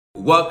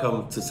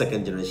Welcome to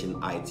Second Generation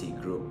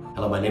IT Group.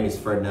 Hello, my name is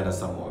Ferdinand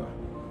Asamoah,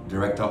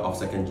 Director of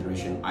Second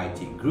Generation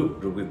IT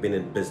Group. We've been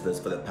in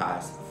business for the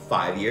past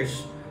 5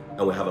 years,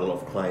 and we have a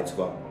lot of clients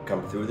who have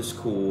come through the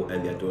school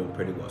and they're doing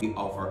pretty well. We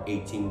offer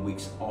 18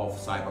 weeks of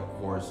cyber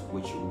course,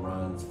 which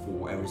runs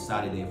for every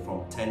Saturday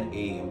from 10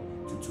 a.m.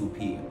 to 2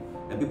 p.m.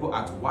 And people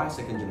ask, why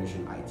Second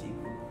Generation IT Group?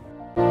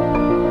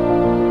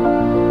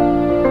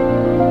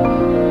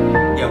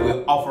 Yeah, we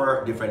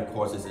offer different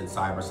courses in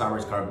cyber. Cyber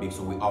is kind of big,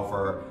 so we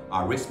offer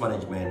risk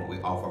management,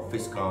 we offer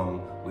FISCOM,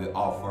 we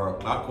offer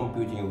cloud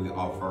computing, we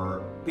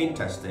offer pen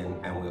testing,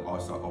 and we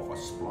also offer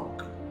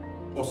Splunk.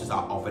 Courses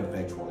are offered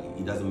virtually.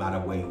 It doesn't matter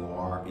where you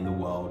are in the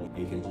world,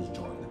 you can just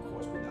join the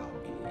course without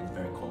any. It's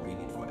very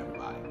convenient for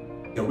everybody.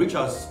 You can reach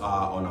us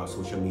on our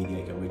social media.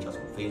 You can reach us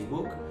on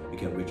Facebook, you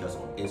can reach us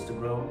on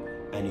Instagram,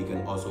 and you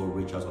can also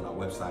reach us on our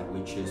website,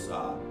 which is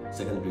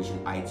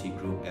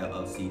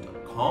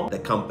secondgenerationitgroup.llc.com. The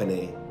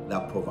company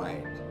that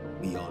provides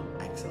beyond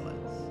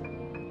excellence.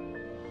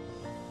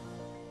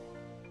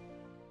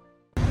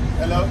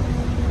 Hello?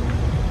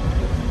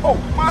 Oh,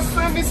 my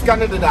son is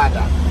Canada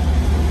dada.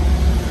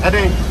 And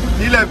then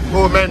he left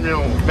go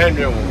menu.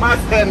 My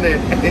son this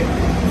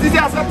is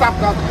a setup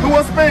that he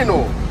was Spain.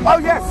 Oh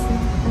yes.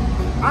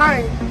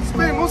 I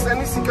Spain was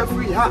any secret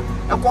free ha.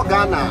 Eko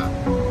Ghana.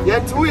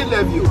 Yet we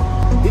love you.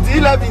 It's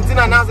 11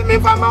 and as a me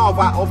farmer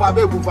of a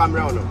baby farm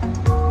round.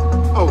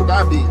 Oh,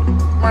 that be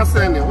my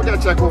son, would you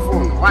check your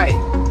phone? Why?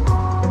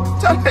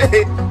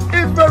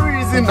 It's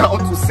very easy now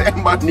to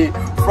send money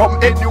from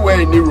anywhere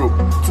in Europe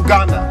to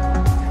Ghana.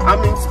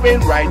 I'm in Spain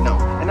right now,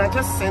 and I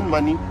just send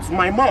money to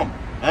my mom.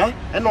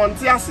 And on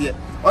Tiasia,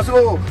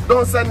 also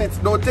don't send it,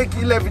 don't take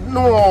e-levy.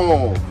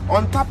 No,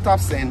 on tap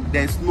send,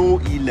 there's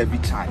no e-levy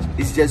charge.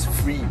 It's just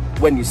free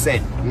when you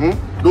send.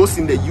 Those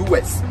in the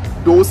US,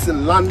 those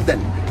in London,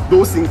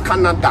 those in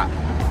Canada,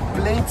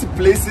 plenty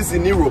places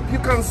in Europe, you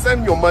can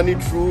send your money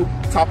through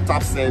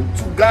tap send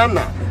to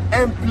Ghana,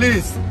 and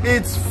please,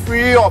 it's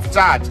free of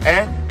charge.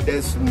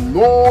 There's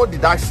no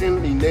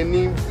deduction in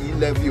any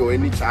e-levy or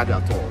any charge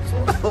at all.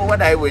 So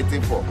what are you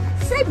waiting for?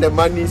 Send the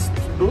money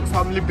to those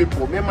family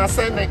people. Me must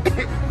send it.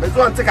 Let's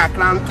go and take a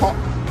clan talk.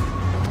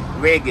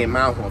 Reggae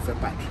man for a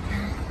pack.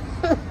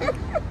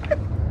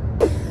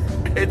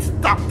 It's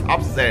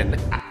tap send.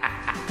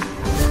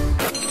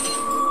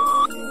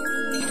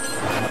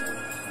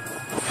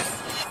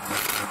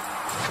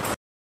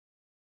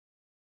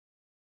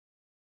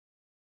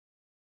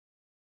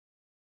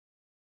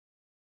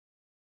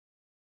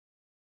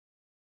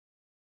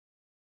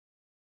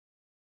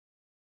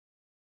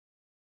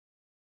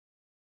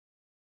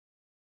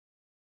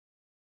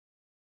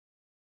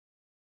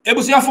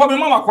 Ebusia for me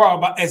mama kwa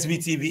about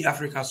SVTV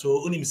Africa,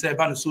 so only say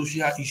about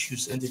social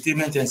issues,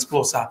 entertainment and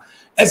sports.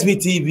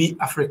 SVTV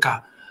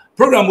Africa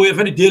program we have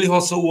the daily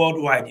hustle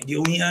worldwide. The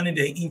only on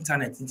the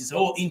internet. It is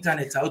all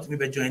internet out me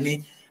be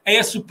joining.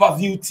 A Super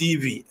View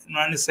TV.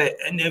 No say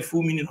any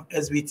full meaning of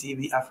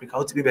SVTV Africa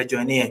out me be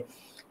joining.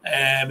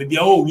 Maybe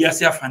we are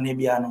say afane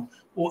bia no.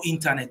 O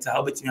internet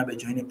out me be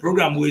joining.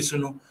 Program we so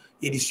no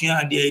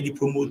edition there the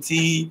promote.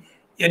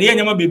 Yeah,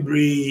 nyama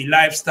bebre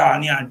lifestyle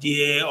ni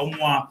ade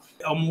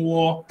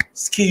omo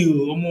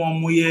skill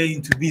omo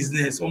into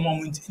business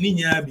omo ni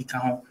nya bi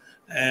kan ho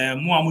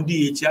mo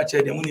amudi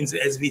echi dem nim say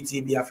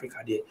SVTV Africa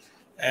there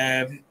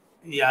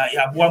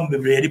ya boam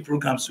bebre the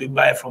programs we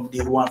buy from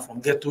day one from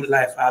get to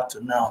life up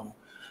to now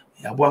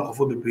ya boam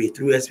ko bebre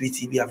through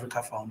SVTV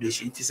Africa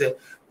Foundation it say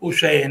o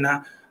hwe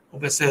na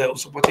obese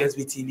support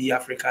SVTV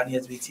Africa and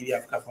SVTV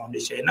Africa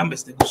Foundation.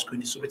 Numbers they go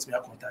screen so let me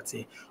contact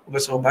you.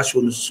 Obese oba show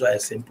no so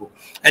simple.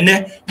 And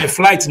then the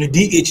flight in the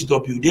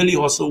DHW Daily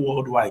Hustle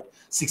Worldwide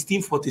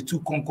 1642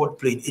 Concorde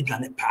plane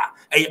Edwane Pa.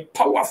 A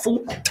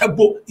powerful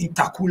turbo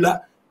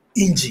intercooler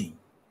engine.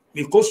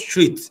 We go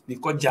straight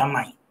because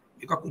Germany.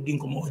 Because could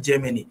come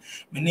Germany.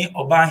 Many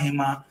oba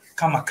hima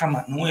kama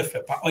no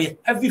efepa. Oh yeah,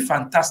 every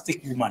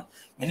fantastic woman.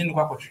 Many no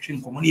kwa twetwe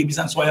nkomo na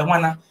ebisa so ya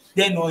wana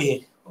then oh yeah.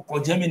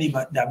 Or Germany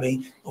but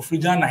dabe of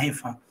Ghana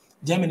hefa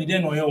Germany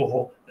then no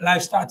ho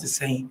lifestyle is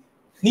saying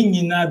ni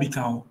nyina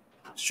become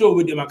show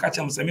with the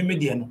makacha say me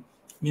de no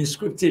me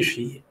scripted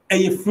hwe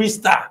e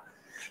freestyle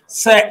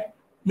say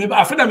me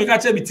after me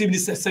kacha be team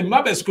say me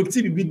be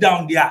scripted be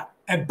down there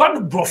e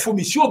bad brofo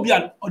me show be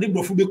or the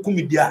brofo be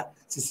come there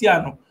sisi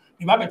ano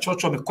me ba be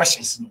church me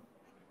questions no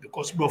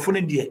because brofo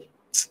ne there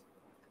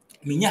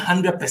me nya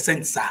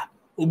 100% sir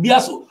obi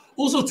aso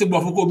also te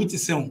brofo ko obi te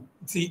say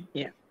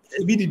yeah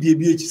be the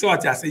DBH so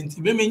what you saying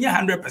me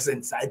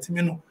 100% side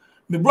me no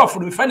me bro for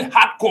me find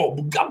hardcore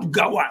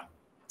buga one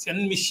say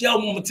me share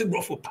mo me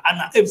bro for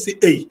pana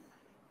FCA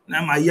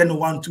na my year no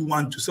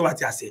 1212 so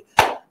what you say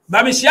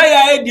ba me share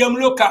ya dem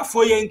local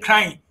for yen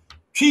crying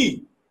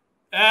twi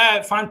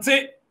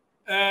fante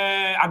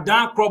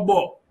adan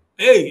crobo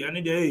hey I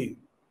need hey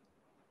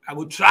I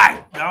will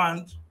try that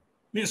one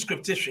me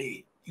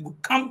scripted you go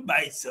come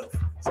by itself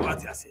so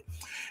what you say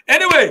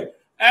anyway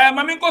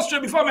my main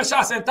question before me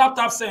share send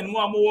tap send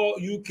more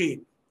UK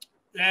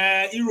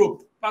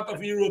Europe part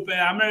of Europe,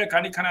 America,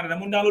 and Canada, the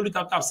download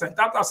tap send.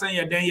 Tap send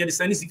you then you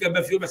send this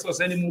be few person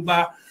send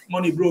mobile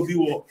money bro be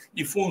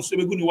the phone so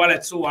we go the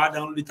wallet so I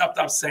download the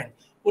tap send.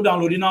 Who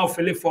download now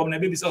fill it form na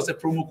baby say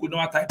promo code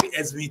don't type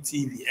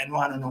SVTV and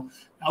one no.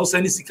 Now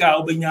send this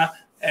obenya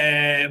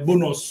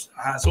bonus.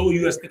 So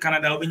US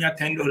Canada obenya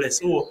 $10.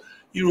 So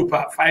Europe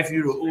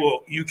 €5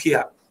 or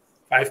UK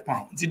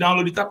 £5. Ti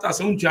download the tap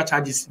send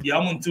charges the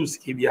amount to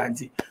ski be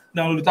anti.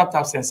 Download the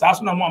tap send. So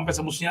as no more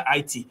person must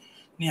IT.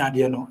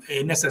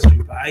 Necessary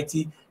for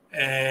IT,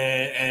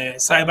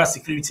 cyber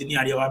security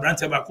near the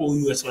branch of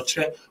US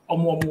or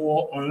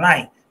more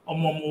online, or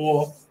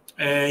more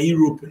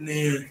Europe,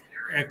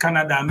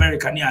 Canada,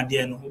 America near the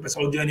end. But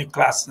I'll do any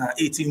class now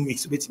 18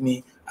 weeks with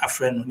me, a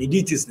friend. The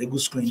details the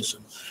good screen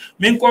soon.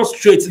 Main course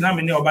straight now,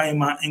 many of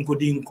my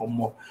encoding come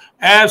more.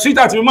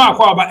 Sweetheart, we might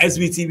call about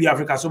SVTV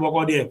Africa. So,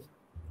 what there?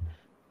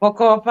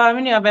 Boko,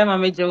 family of my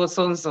major was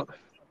so.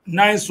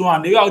 Nice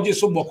one. They are just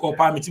so boko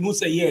permit. You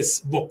say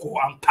yes, boko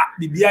and pack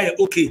the beer.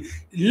 Okay,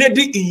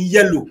 lady in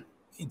yellow.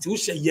 It will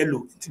say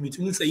yellow. It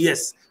will say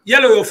yes.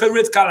 Yellow, your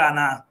favorite color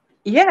now.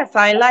 Yes,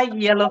 I like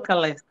yellow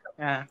colors.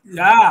 Yeah.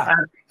 Yeah.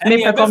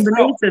 Make a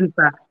combination,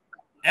 sir.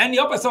 And the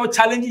opposite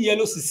challenging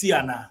yellow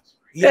Siciana.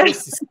 Yellow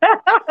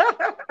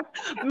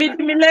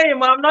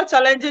Millennium, I'm not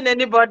challenging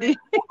anybody.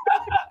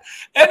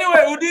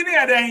 Anyway,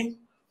 Udini then.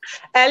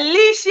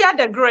 Alicia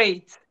the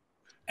Great.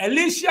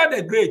 Alicia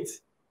the Great.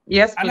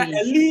 Yes, and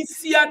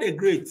please. Alicia the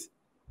Great.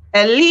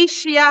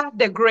 Alicia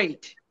the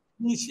Great.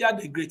 Alicia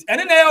the Great. And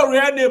then our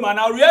real name and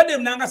our real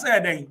name nanga say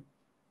then.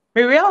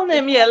 My real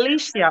name is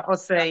Alicia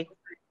Osei.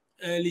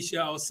 Alicia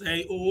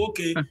Osei. Oh,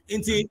 okay.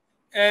 Inti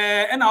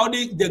and how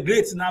the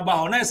great now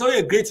now so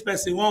a great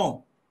person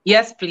one.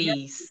 Yes,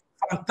 please.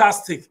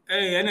 Fantastic.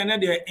 Hey, and then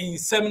they in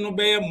seminal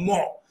bay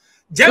more.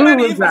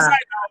 Germany inside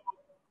now.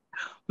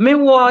 Me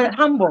was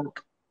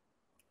Hamburg.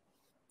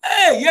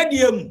 Hey,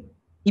 yeah,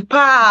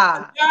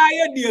 Ipa.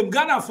 Yeah,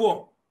 Ghana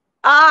for.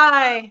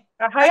 Aye.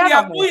 We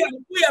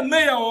are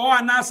mayor or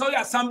an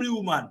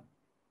assemblywoman.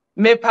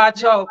 Me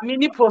pacho,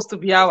 mini post to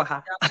be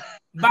our.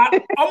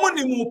 But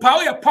omoni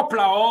power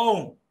popular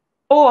oh.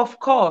 Oh, of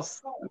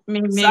course.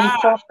 Me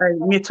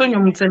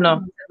tonyum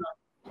teno.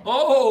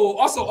 Oh,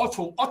 also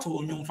auto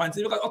nyum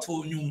fancy because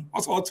auto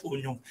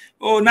nyum.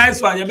 Oh,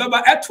 nice one. You remember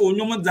auto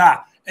nyum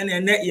da and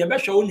then you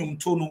better show nyum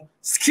tono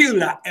skill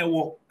la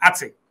ewo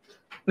ate.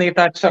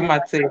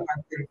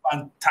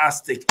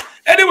 Fantastic.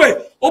 Anyway,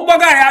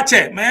 Obaga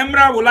Yache, my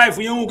Emra will life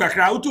for you,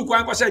 Kakra, who took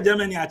one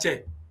Germany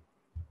Ache.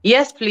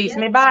 Yes, please.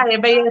 Me buy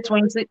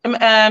 20.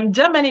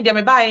 Germany, they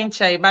me buy in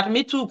Chai, but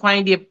me too,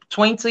 quite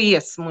 20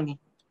 years money.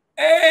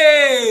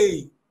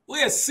 Hey,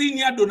 we are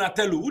senior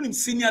Donatello, we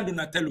senior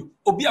Donatello.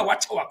 Obia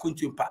watch our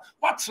country pa.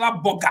 What's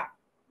that boga?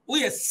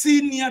 We are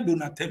senior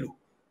Donatello.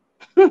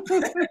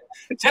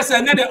 Just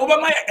another over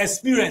my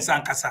experience,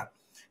 Ankasa.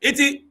 It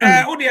is,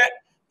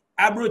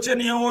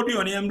 Abrocheni odi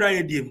on Embra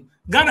Edim.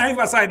 Ghana if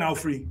aside now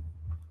free.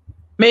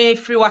 Me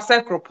free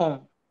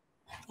Wasekropon.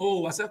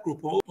 Oh,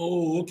 Wasekropon.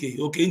 Oh, okay.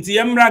 Inti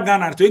Embra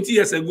Ghana 20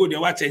 years ago they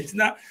watch it.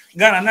 Now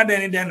Ghana not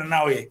any then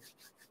now eh.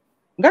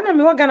 Ghana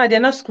me Ghana they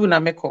na school na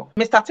meko.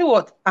 Me started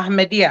what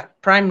Ahmedia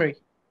primary.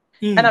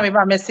 And I me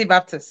ba Mercy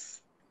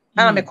Baptist.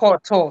 And I me call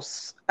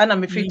tours. And I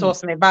me free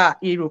tours me ba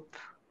Europe.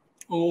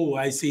 Oh,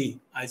 I see.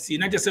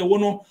 Not just say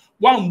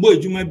one boy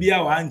juma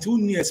bia wa until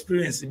new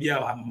experience bia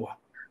wa mwa.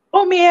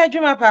 Oh, me here,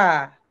 Juma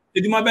pa.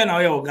 Did you be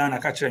na Ghana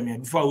catch me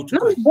before we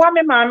no, boy,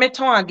 me ma me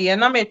ton ade,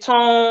 na me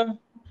ton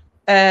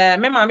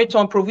me ma me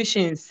ton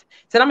provisions.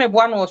 Se na me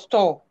boa no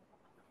store.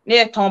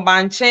 Ne ton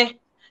banche.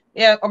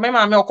 Yeah, o me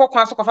ma me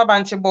okokwan so kofa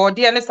banche board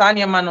ne sa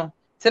ne ma no.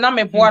 Se na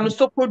me boa no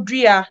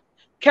sopodua,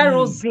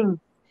 kerosene.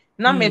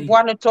 Na me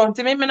boa no ton.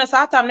 Ti me na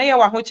sa time na ye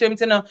wa ho chirem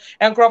ti no.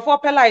 Enkrofo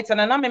pe light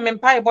na me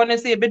mpa bo no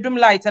say bedum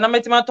light na me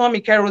ti ma ton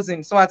me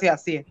kerosene. So what you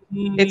say?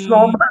 It's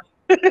normal.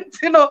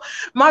 You know,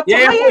 my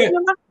any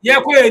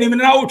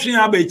now train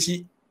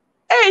abechi.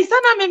 Hey,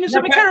 sana me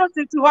so me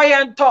kerosene to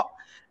high and top.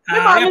 Me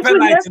ma me to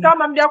yes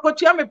come am dia ko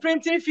tua me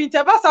printing fee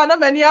te ba sa na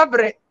mani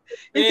abre.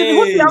 It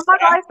who the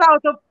amount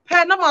out of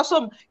pen na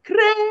masom crazy.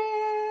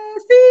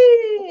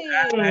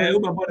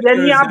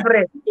 Mani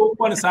abre. O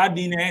bon sa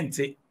din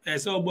ente.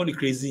 So bon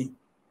crazy.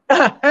 So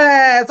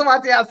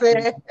what you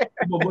say?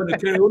 Bon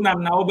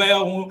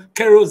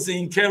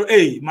kerosene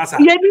masa.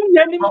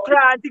 Yeni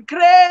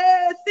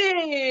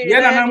crazy.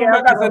 Yeah, na mo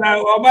ka na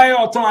obaye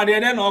oton ade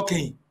na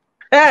okay.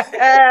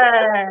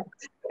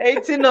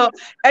 You know,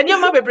 and you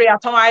might be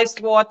aton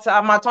ice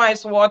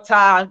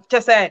water,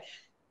 just say,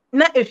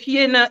 na if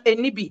you na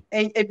any be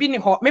a bini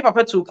hot, me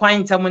papa to quite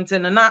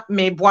intelligent, na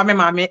me boa me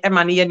mammy, and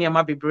money and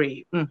your be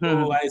brave.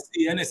 Oh, I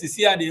see, and as you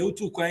see, they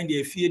too quite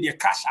they fear their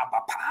cash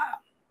papa.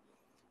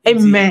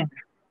 Amen.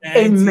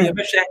 Amen.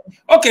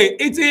 Okay,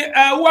 it's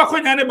a work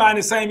on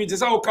anybody saying it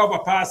is all cover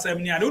past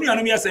 7 years. Only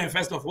enemy saying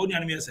first of all, the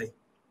enemy say.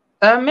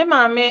 Me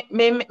mammy,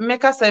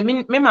 make us say,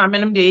 me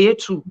mammy, they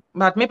too,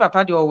 but me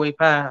papa the way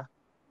pa.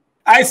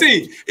 I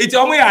see. It's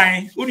on my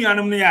eye. Only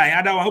enemy eye.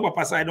 I don't want to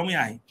pass. I don't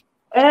eye.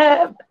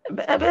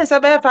 It's a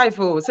bear 5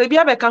 so be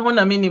a better on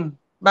a minimum,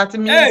 but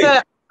me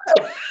say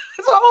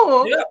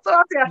So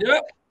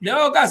they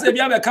all can say, "Be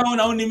a count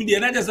on him."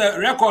 They just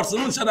records.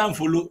 No shut down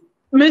follow.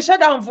 Me shut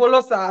down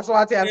follow, sir. So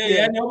what you say?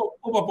 Yeah,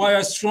 Papa,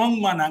 a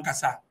strong man,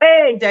 Ankasa.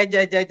 Hey,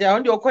 ja,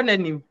 on your corner.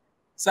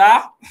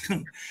 Sir.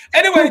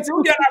 Anyway, it's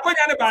okay. I'm going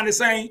to band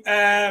saying,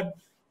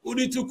 "Who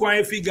did you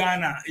quite figure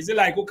Ghana? Is it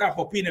like Oka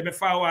Popi never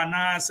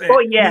found say?" Oh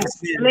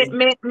yes.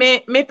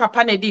 Me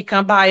papa ne di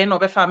kan buy no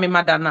be fa me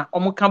madana.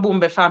 Omo kan bo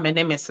be fa me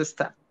ne me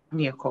sister.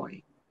 Me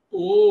koi.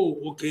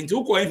 Oh, okay. Into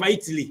Oka in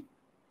Italy.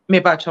 Me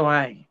ba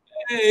chawai.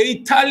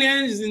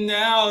 Italians in the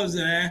house,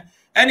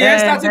 and he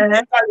started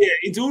Italy.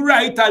 It's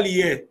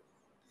Italy.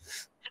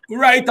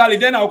 Italy.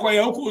 Then I'll call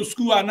you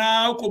school and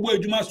now go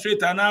Juma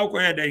straight and now go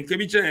ahead and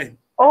kebiche.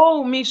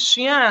 Oh,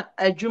 Mission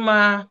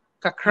Juma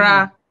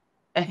kakra.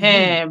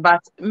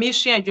 But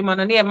Mission Juma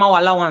na near my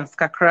allowance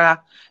kakra.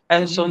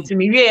 And so until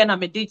me and I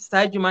did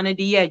start Juma na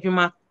the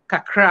Juma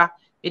kakra.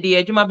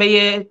 The Juma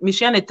be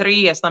Mission 3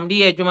 years. I'm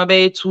the Juma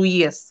be 2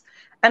 years.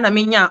 And I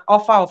mean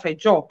offer of a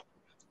job.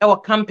 Our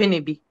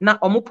company be na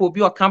omupo bi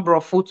o can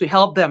food to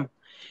help them.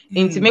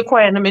 Inti me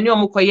kwaya na me ni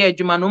omukoye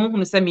adwuma no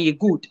mu say me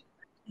good.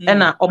 E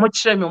na omo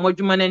kire me omo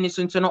adwuma na ni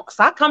so nti no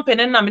sa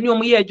company na me ni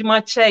omo ye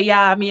adwuma che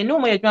ya me ni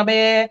omo ye adwuma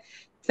be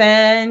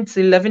 10 to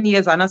 11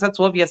 years and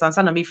 12 years and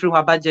na me free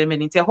ho ba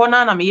Germany. Inti ho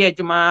na me ye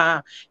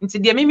adwuma. Inti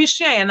de me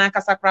hwea ye na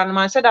kasa kra no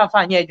man hye da fa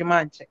anya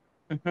adwuma nche.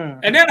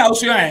 And then how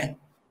hwea?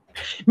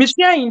 Me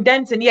hwea in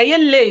Denton ye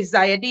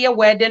laser ye de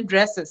wedding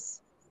dresses.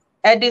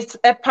 Edit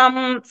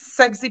pam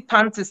sexy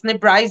panties ne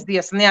bras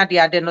this ne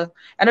ade no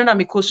eno na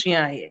me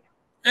kosua ye.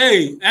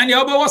 Hey, and you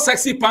about what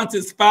sexy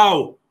panties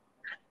pow.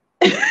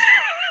 You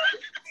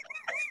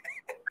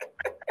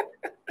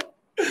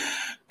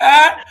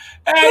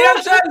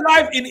said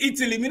life in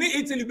Italy. Mini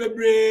Italy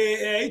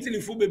bebre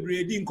Italy fu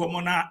bebre di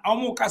nkomo na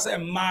omo ka say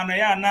man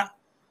ya na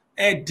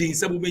din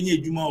se bu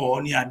benye adwuma o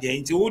ne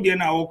ade nti wo de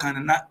na wo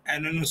kan na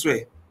eno no so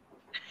e.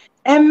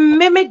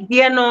 Me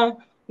de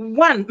no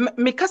one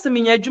me kasa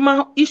me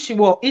adwuma issue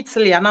wo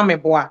Italy na me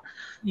boa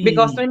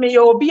because me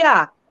yo obi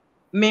a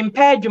me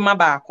mpa adwuma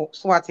baako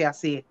so what you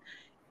say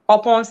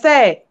upon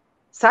say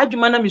sa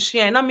adwuma na me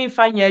hwea na me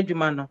fa nya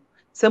adwuma no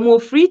say mo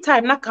free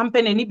time na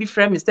company ni be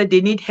friend me say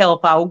they need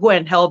help I will go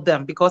and help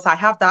them because I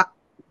have that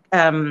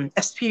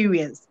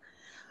experience.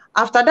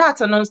 After that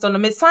no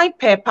me sign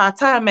per part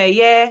time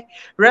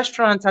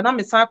restaurant and na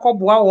me sign ko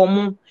boa wo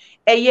mo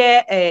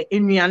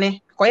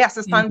enuane ko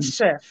assistant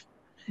chef.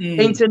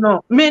 Ain't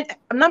no me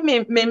na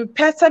me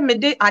person me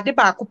de ade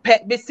ba ko pe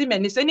be si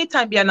me so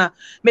anytime bia na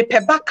me pe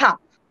backup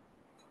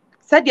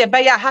said ye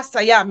be ya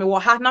hasa ya me wo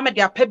ha na me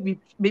de pe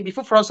baby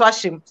foforo so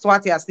ahim so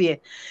what you say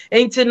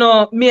ain't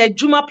no me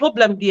adwuma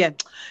problem there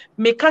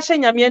me ka hye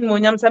nyame anu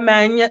onyam se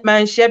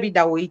man share bi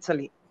da wo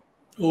Italy.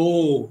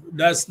 Oh,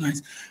 that's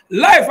nice.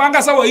 Life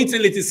angasa wo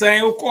Italy ti say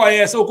o ko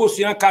ye so ko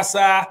sua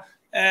kasa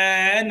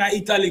na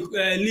Italy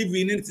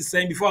living in ti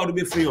say before I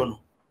be free or no.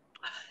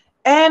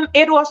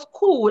 It was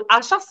cool.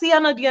 I shall see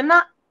another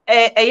na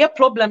a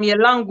problem your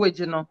language,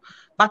 you know.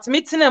 But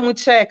meeting a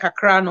muche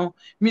kakra no,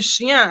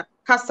 mishia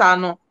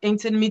kasano,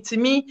 ain't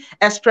me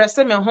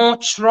expressing me home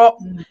tro.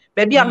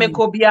 Baby, I make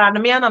obia,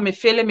 me and me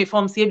feeling me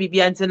from CBB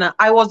antenna.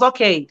 I was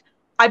okay.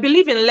 I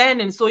believe in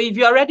learning, so if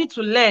you are ready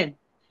to learn,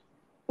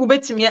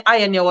 ubetimi I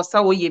and your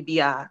sawo ye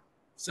bia.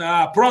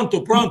 Sa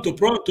pronto, come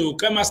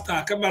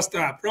star,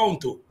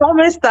 pronto.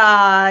 Come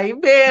star,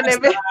 bene.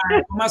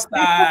 Come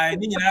star,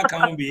 ni nyina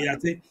kan be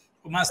ate.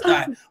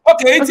 Master.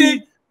 Okay,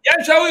 iti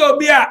yan shawo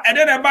obi a and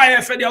then e buy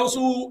e fede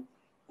also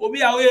obi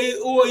a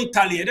o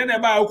Italy and then e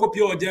buy o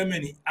copy o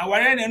Germany.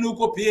 Aware na no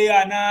copy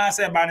na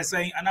say ba ne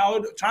say and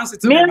now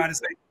transit me ba ne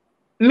say.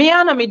 Me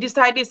and me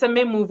decided say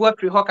me move up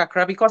to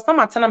Kakra because some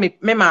atena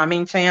me ma me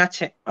nchen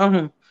ache.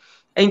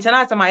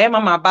 Internet my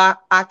mama ba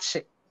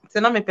ache.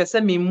 Tena me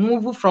person me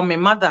move from my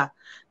mother.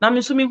 Na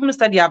me so me hu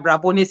study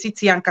abrabo na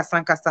city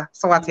ankasa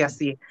so what you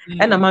say.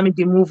 And na mama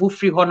dey move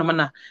free ho no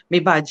na me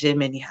ba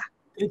Germany ha.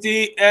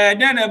 Iti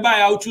then e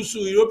buy out to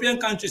European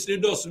countries ni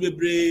dos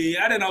bebre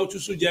and then out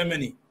to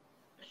Germany.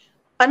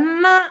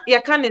 Anna ya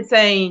kan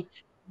say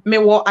me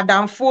wo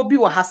adamfo bi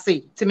wo ha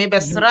say ti me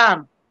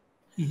besram.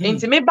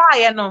 Enti me buy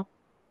ye no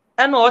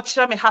e na o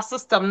kire me ha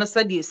system no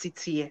say dey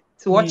city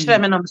ti wo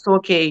kire me na so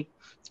okay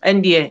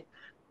and dey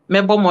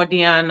me bo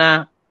modern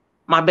na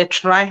ma be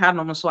try ha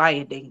no so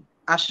aye den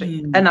ashe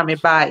and na me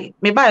buy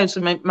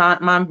so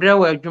ma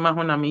brewa adwuma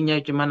ho na me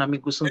nya adwuma na me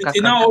gusun kaka.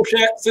 Enti na o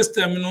hwe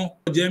system no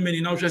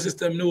Germany na o hwe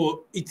system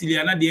no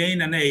Italy na dey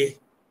na ye.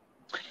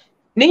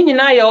 Ni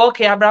nyina ye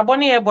okay abrabo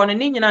ne ye bo no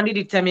ni nyina need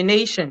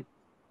determination.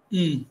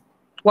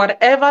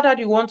 Whatever that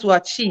you want to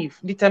achieve,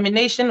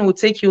 determination will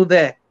take you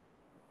there.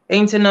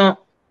 Enti no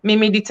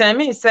me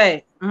determine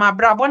say ma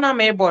brabo na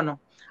me bo no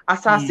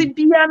asase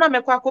bia na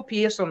me kwa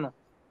kopie so no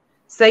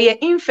say ye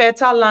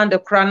infertile land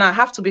krana I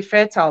have to be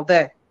fertile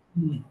there.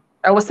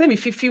 I was say me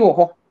fifi wo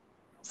ho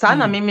sa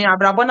na me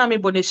abrabo na me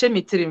bo ne hye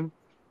mitrim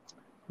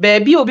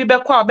baby obi be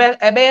kwa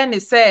ebe ye ne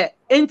say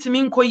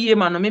entimi nkoyie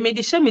ma no me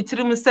de hye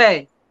mitrim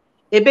say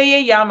ebe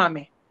ye ya ma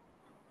me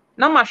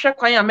na ma hwe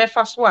kwan a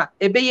mefa so a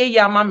ebeye yi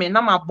ama me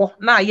na ma bo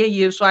na aye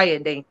yi so aye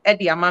den e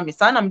de ama me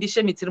sa na me de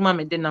hye me tirima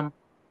me de nam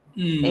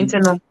enti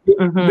no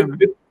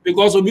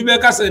because obi be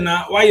ka say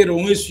na why you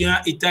won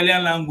esua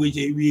Italian language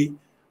ewie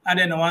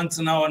ade na want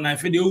na na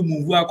fe de o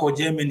move akọ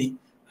Germany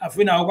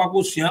afi na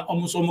akọ sua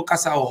omo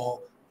kasa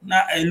ho na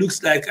it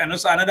looks like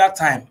another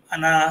time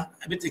and a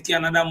bit take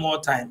another more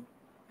time.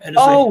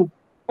 Oh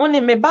only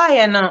me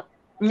buy na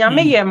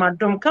nyame ye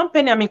madom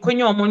company am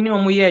konye omo ni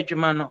omo ye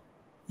adwuma no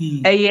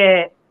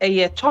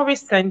eye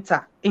tourist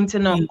center into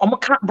no omo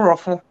ka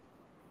brofo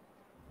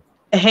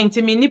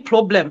henti me ni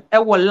problem e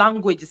wo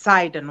language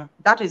side no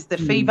that is the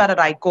favor that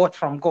I got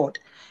from God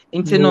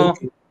into no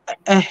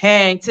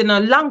into no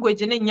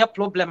language ni nya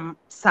problem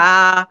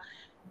sa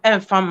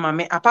and from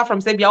mommy apart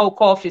from say be our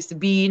office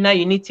be now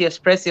you need to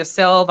express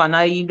yourself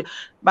and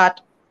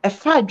but a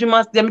 5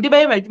 months them dey be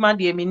adwuma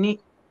dey me ni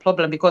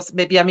problem because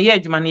baby am here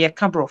adwuma na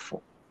ka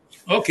brofo.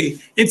 Okay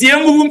enti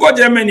em move nko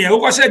Germany wo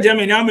ko share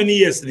Germany how many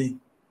years ni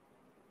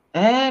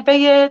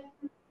be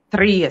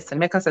 3 years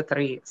make us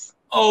 3 years.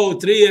 Oh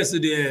 3 years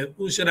there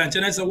who share and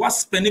say what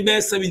spending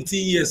be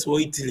 17 years for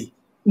Italy.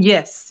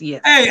 Yes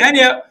hey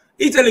and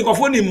Italy ko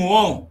phone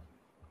mo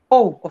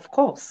oh of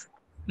course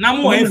na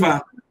mo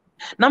efa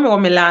na me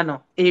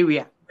Milano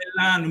area.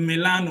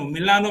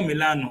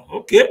 Milano.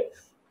 Okay.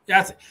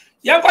 Yes.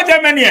 Ya ko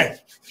Germany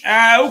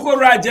uko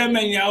ra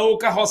Germany o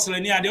ka hustle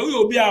ni ade o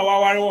yo bi a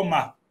waware wo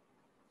ma.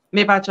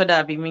 Me ba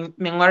choda bi me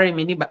nware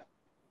me ni ba.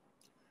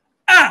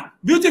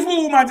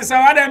 Beautiful woman ti sa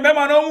wa dem be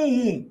ma no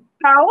hu.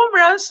 Wo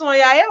bra so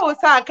ya ye o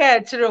sa ka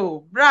e kire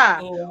o bra.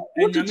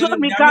 Ututu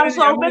mi ka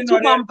so o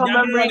betu pampa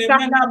America.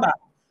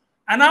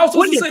 And I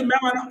also say me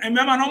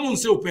ma no mu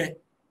nse ope.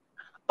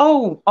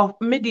 Oh,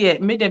 me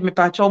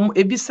pacho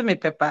ebi se me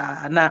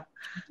pepa na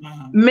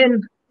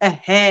men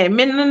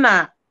men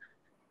na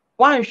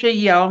wan hwe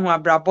yi a ho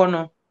abrabo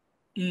no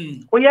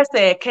o yes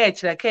e ka e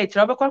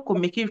obekwa ko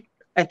make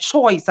a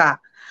choice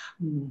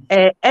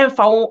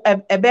emfa wo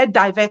e be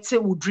divert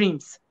wo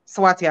dreams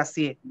so what you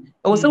say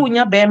o se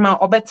wonya be ma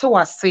obete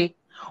wase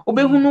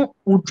obehunu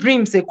wo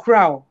dreams e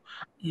kura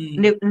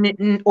ne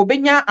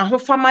obenya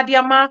ahofamade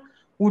ama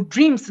wo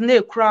dreams na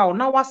e kura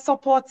na wa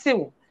support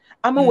you.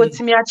 I'm what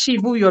me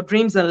achieve your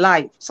dreams in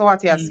life. So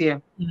what you say?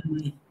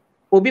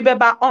 Obi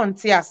beba on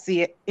tia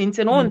see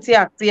into no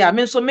tia see. I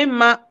mean so me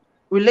ma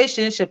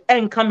relationship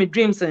and come with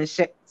dreams and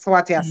shit. So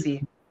what you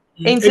say?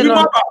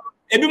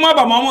 Ebi mo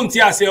ba mo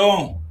tia see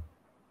on.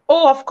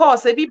 Oh of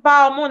course ebi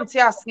ba mo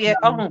tia see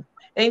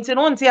into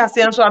no tia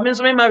see so I mean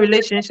so me ma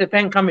relationship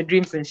and come with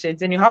dreams and shit.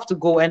 And you have to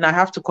go and I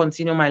have to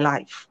continue my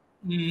life.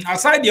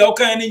 Aside the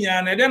okay any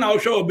nya na then I will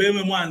show obey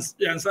me once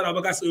answer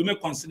because we may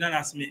consider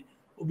as me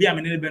obi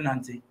amene be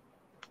nante.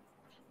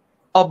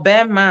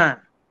 Obama.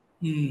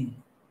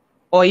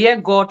 Or yeah,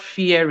 God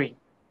fearing.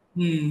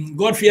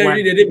 God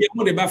fearing they be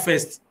the bad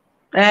first.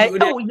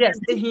 Oh yes,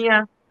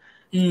 here.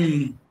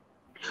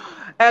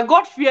 A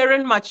God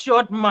fearing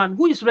matured man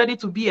who is ready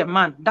to be a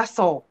man. That's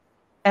all.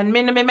 And me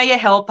a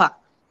helper.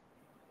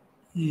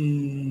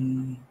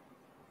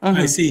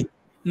 I see.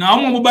 Now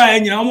I'm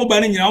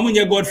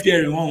God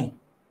fearing.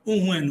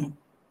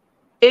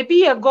 It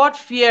be a God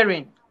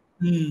fearing.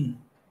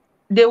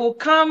 They will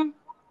come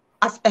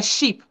as a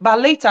sheep, but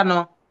later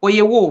no, or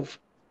a wolf.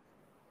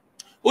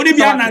 Only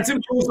be an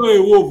also a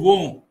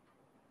wolf.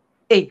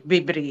 Hey,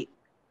 baby.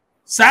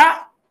 Sir?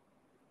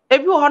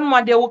 If you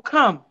want they will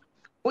come.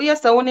 Oh,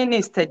 yes, I only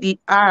need study.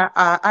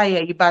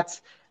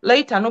 But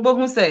later, no, but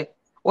who say,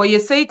 or you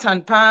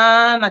Satan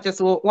pan, I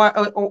just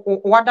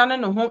what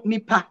done no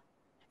nipa.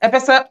 A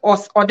person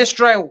or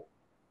destroy.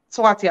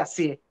 So what you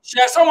say?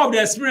 Share some of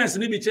the experience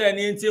in the chair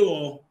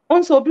or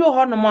also be a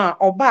honor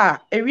or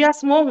bar, a real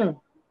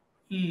small.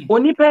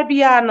 Oni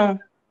bia no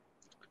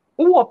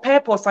wo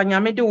purpose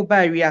anyame de wo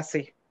ba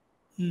wiase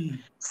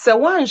se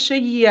wan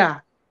hwe yi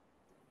a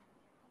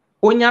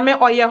onyame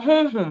oye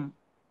honhom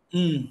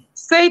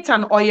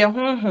Satan oye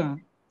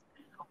honhom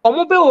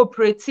omo be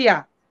operate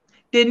a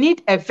they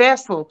need a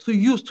vessel to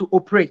use to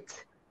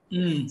operate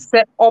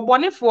se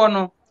obonefo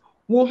no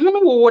wo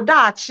hunu wo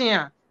daache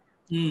a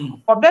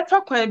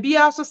obefa kwan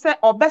bia so se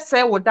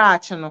obese wo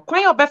daache no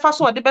kwan obefa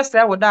so ode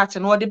bese wo daache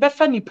no ode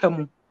befa nipa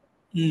mu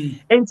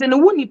enti no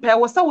woni pe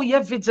wo sa wo ye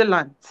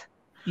vigilant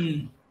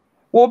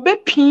wo be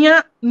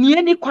pia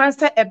nie ni kwan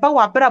se eba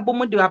wa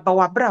brabom de aba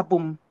wa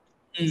brabom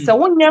se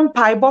wonye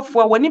mpai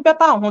bofo woni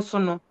beba ho so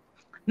no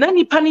na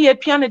nipa ne ye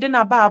pia ne de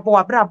na ba aba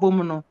wa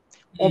brabom no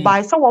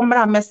obai se wo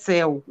mra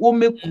mesel wo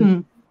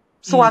mekum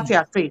so what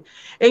you say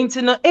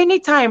enti no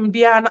anytime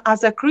bia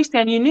as a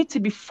Christian you need to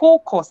be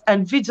focused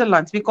and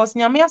vigilant because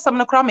nyame asam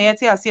no kra me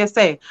yete ase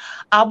say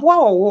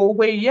aboa wo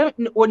we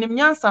onim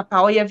nyansa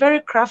pa we very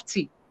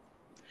crafty.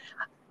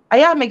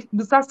 I make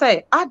bisa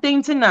say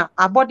adentina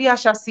abodi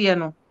ahyase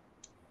no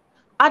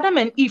Adam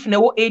and Eve na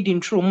wo aid in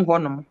true mu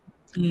honom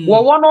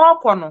wo wono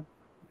akono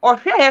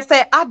ohwe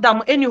say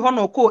Adam eni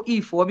hono ko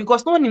Eve wo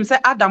because no nim say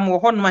Adam wo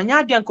honom anya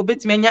ade anko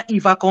betime anya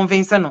Eve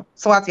convince no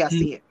so what you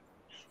say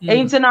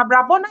entina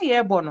brabo na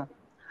ye bo no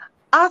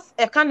as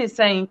a can is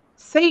saying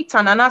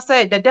Satan and I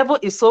say the devil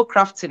is so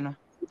crafty no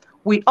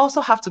we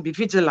also have to be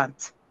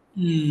vigilant.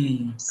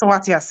 So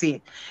what you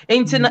say?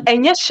 Ain't no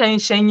enye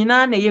shen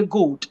nyina na ye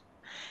gold.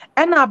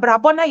 Ena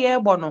abrabọ na ye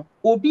ebo no,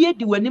 obi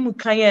edi w'anim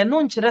kan ye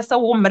no nkyere sɛ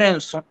wo mmerɛ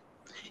nso.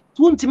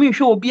 Tuntimi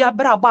hwɛ obi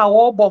abrabọ a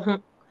wo bɔ ho.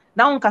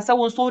 Na wonkasa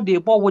wo nso de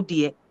bɔ wo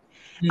de.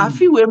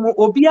 Afi we mu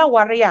obi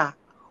aware a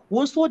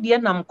wo nso de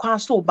nam kwan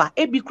so ba.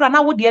 Ebi kra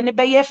na wo de ne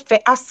bɛyɛ fɛ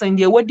asen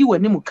de wadi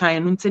w'anim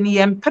kan no ntini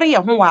ye mpere ye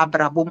ho wɔ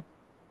abrabọ.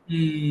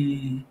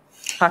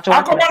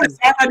 Akobani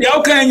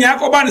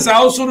sa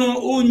also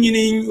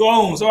unyini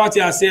so what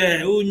you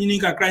say unyini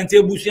kakra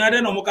nte busia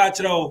de no muka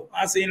kire o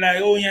asin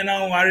like onye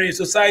na worry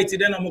society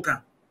de no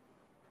muka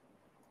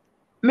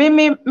me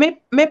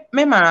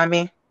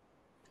maame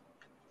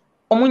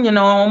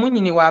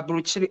omunyini wa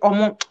abrochire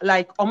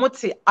like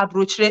omote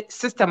abrochire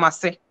system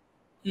ase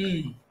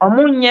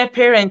omunye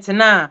parent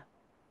na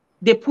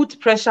they put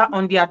pressure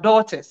on their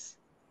daughters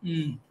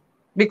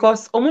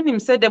because omunim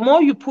said the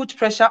more you put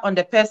pressure on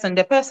the person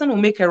will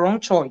make a wrong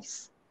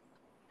choice.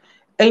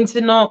 And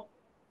you know,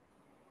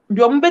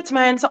 the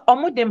ombudsman so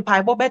de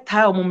mpaebɔ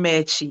bɛtaa ɔmo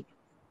mɛakyi.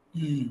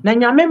 Na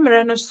nyame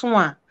mmerɛ no so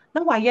a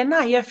na wayɛ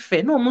na ayɛ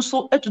fɛ na ɔmo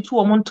so atutu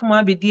ɔmo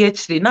ntoma abɛdi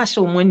akyire na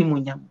ahyɛ ɔmo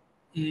animuonyam.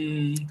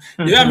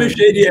 Yeah, me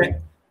hwɛ deɛ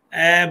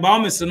ba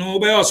ɔmo se no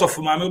wobɛyɛ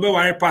ɔsɔfo ma me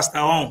wobɛware pastor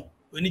wɔn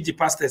oni gye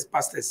pastors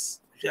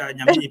hwɛ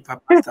nyame nipa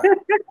pastor.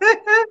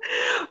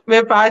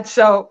 Me pa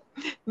kyɛw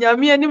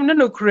nyame anim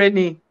no kura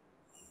ni.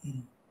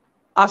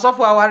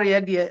 Asofo aware ye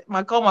de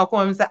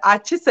makoma mi say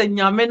achi se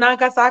nyame na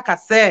nkasa aka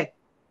se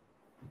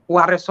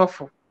ware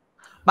sofo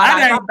ba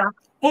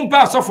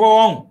umpa asofo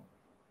won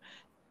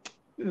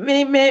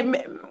me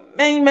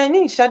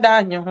ni shada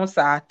anye ho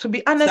sa to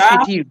be honest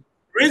with you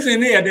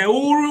reason here then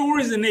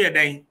reason here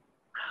then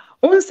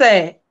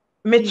say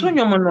me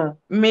tonwom no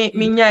me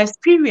nya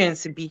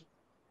experience bi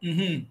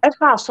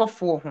efa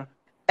asofo ho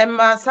e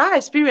ma sa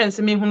experience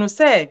me hunu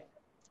say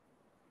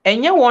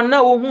enye won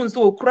na wo hu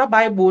so okura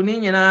bible ni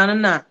nyina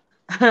na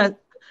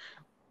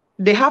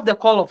they have the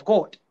call of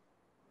God.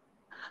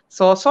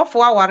 So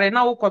for aware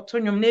na wo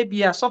kotonyum na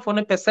bia sofo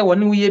no pese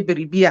woni wo ye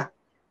beribia.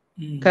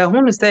 Ka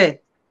hunu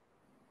say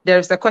there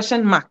is a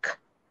question mark.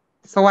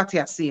 So what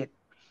you see?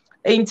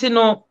 Enti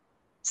no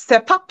se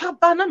papa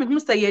ba na me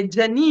hunu say ye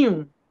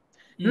janiu.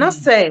 Na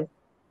say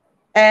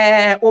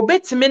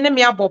obetime ne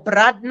me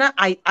abobrad na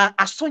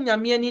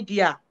asonyame ani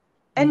dia.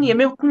 Ene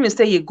me hunu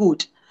say ye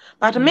good.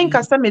 But me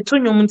nkasa me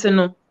tonyum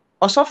ntino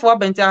osofo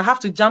abenti I have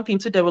to jump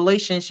into the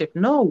relationship.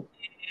 No.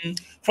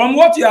 From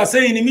what you are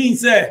saying, it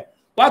means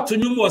what to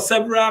know was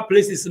several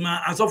places,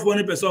 man, and so for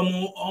any person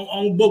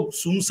on book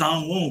soon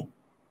sound.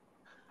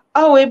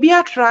 Oh, maybe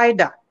I tried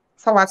that.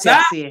 So what you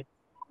say?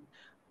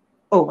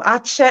 Oh, I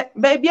check.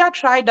 Maybe I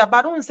tried that, but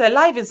I don't say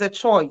life is a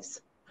choice.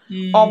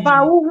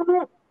 Oba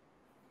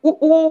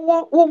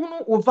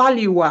who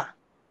value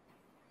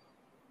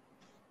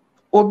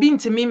obi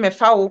ntimi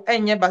mefa wo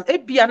enye ba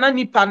ebia na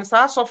nipa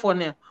nsa asofo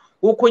ne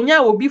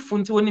wokonya obi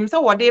funti wonim se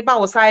wode ba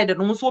wo side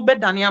no so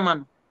obedane ama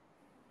no.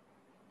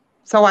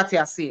 So what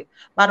you say?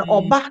 But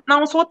oba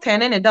now so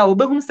turning it down,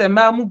 obehum se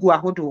ma mugu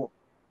ahodo.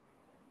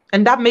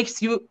 And that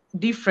makes you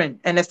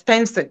different and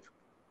expensive.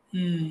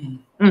 I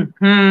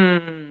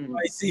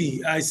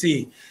see.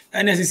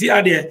 And as you see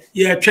out there,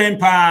 yeah, train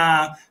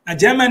pa na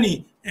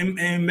Germany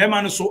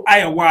memano so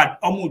I award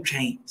omo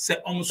train say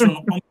omo so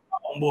no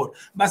on board.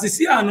 But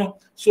see ano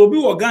so be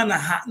wo Ghana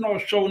ha no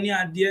show ni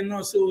ade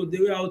no so they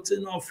were out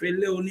no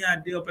fele oni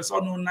ade o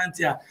person no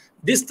nantia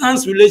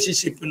distance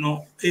relationship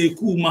no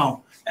cool man.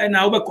 And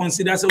I will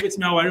consider so with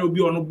me aware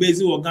obi on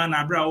base wo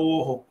Ghana bra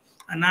wo ho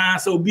ana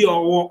so obi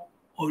owo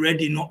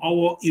already no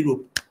owo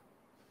Europe.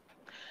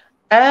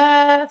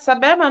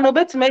 Sabema no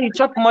bet me you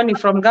chop money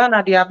from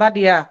Ghana the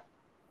abadia.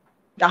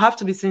 I have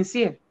to be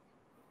sincere.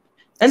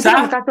 And then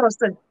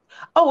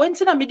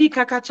I midi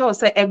kakacho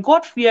say a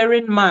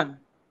God-fearing man.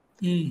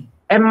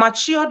 A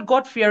matured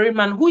God-fearing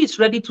man who is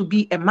ready to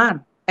be a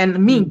man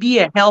and me be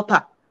a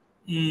helper.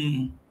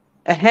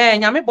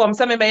 Nyame bom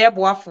se me be ye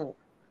boafo.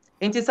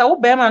 Enti sa wo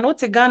be man no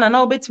te Ghana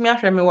na obetimi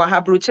ahwe me wa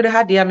ha brochire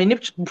ha de me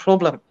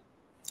problem.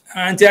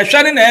 Anti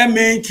ahwade na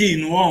main key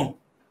no.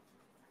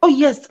 Oh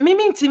yes, me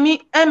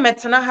ntimi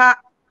emetena ha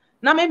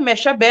na me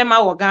mehwe be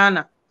ma wo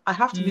Ghana. I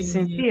have to be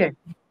sincere.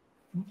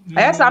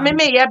 Yes, I me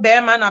ye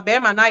be man na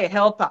ye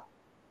helper.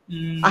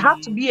 I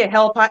have to be a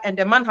helper and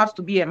the man has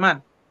to be a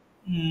man.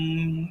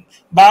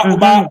 Ba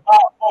ware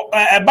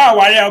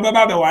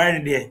obeba be ware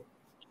ne de.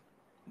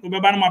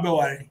 Obeba na ma be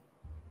ware.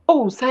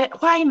 Oh, say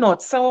why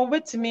not? So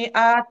wait me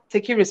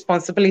taking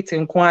responsibility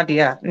in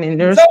Kwadia.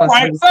 So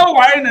why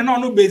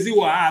no busy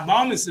wa ba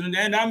on sin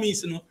then that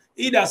means no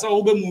either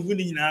so we move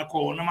ni nyina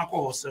call na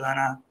makọ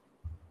hosana.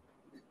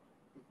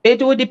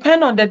 It will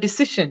depend on the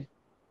decision.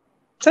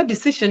 So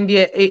decision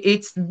there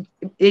it's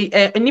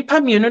nipa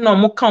mienu no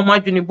mo kan mo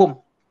adwene bom.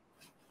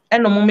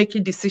 And no more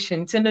making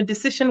decisions, and the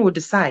decision will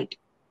decide.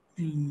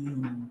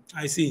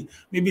 I see.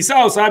 Maybe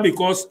so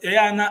because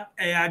na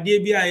idea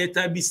be a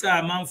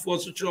bisa man for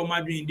such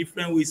in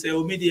different ways.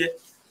 So media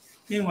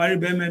mean worry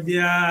be maybe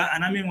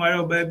and I mean worry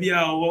about be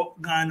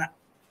Ghana.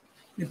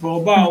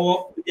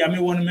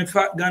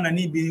 Ghana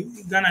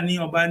ni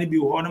oba ni bi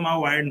ho no ma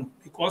ware no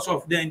because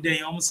of then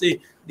almost say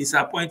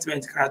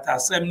disappointment character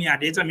same ni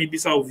ade me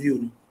bisa of you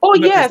no. Oh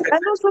yes,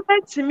 and also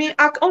bet to me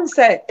on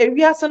say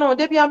ewiase no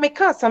de bia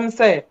meka sam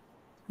say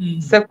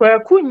se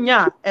kwaku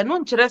nya eno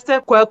nkyere se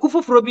kwaku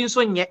foforo bi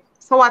nso nye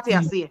so wate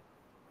ase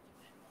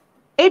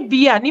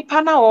ebia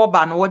nipa na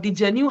oba no wode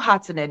genuine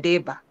heart na de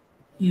ba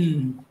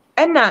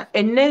ena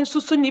enen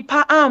susu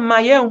nipa ama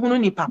ye hunu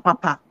nipa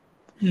papa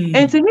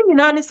enti ni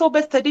nyina ne so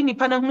be study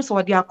nipa na hu so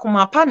wode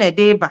akoma pa na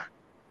de ba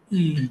so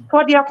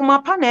wode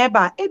akoma pa na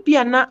eba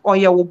ebia na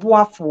oye wo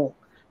boafo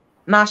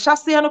na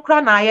ahyase no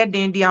kra na aye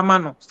den di ama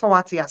no so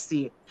wate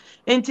ase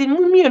enti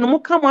mumie no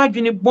muka mo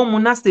adwene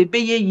bom na se be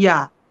ye yi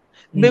a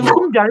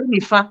benkum dware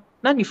nifa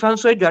na nifa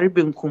nso adware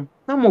benkum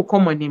na mo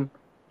komonim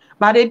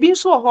but e bi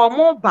nso ho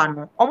mo ba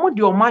no omo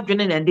de omo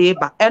adwene na de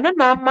ba eno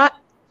na ma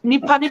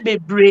nipa ni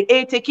bebre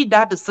take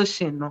that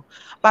decision no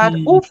but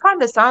who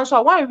find the sound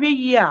so one way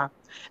yi a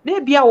na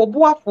bia wo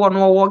boafo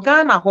no wo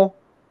Ghana ho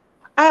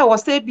ai wo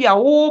say bia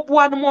wo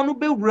boa no mo no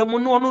bewura mu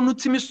no no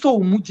timi so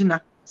mu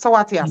gina so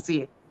wate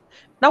ase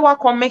na wa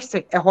mix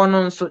e ho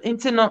no nso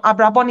enti no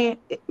abraboni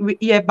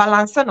ye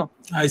balance no.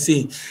 I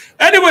see.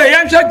 Anyway,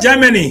 I'm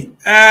Germany.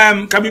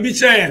 Can we be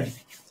saying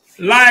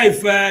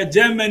life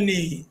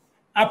Germany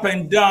up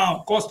and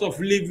down cost of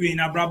living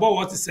abrabo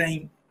what is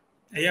saying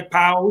a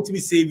power what we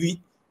save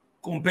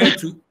compared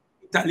to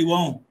Italy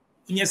one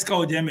in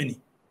Germany.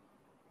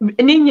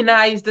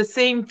 Nina is the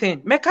same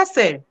thing. Make us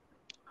say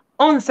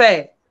on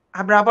say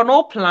abrabo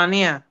no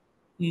planning.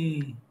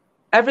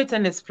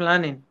 Everything is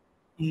planning.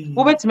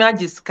 Who bet me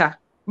ajiska.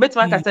 Bet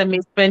me say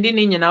me spending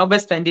in na over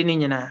spending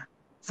in na.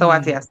 So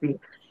what I say.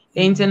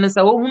 Enti no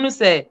say wo hunu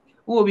say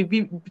wo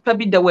bibi pa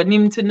bi da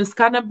wanim ti no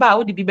ska na ba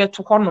wo de bi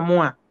beto hono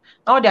mo a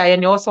na wo de aye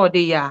ne wo so de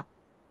ya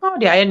na wo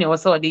de aye ne wo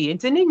so de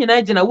enti ni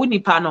nyina gina wo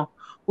nipa no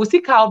wo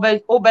sika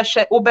wo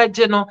be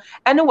je no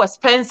ene wo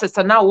expenses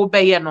na wo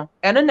be ye no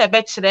ene na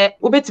be kire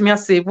wo betimi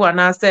save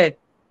ana say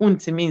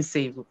untimi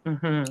save.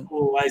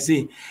 Oh, I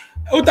see.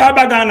 Uta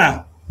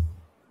Ghana.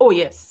 Oh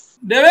yes.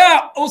 There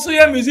are also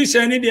a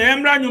musician in the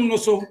Emra nyum no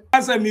so.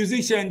 As a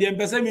musician, the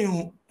person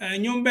hu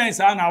nyum ben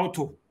sa na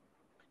auto.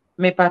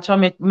 Me pacho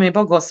me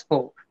bo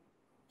gospel.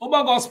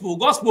 Oba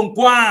gospel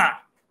kwa.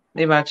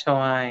 Me pacho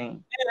ai.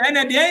 And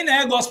the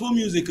na gospel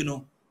music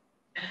no.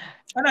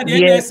 And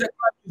the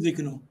secular music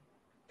no.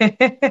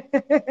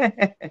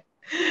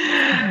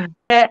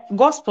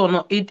 Gospel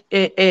no it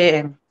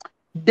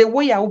the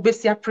way I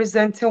obesia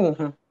presenting wo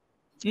ho.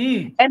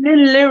 Any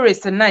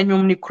lyrics na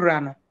nyum ni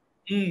kura no.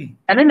 And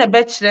then the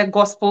bachelor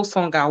gospel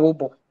song I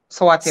will.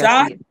 So what you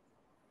say?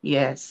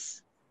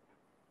 Yes.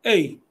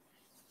 Hey.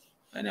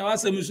 And I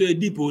was saying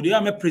deep. They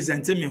are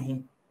presenting me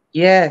home.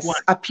 Yes.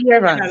 What?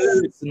 Appearance.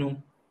 Lyrics, no.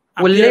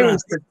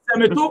 Appearance.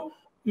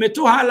 Me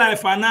to her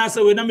life and I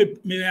say when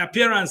me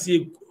appearance.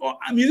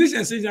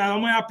 Musicians say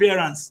my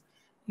appearance.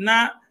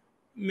 Na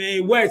me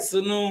words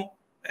no.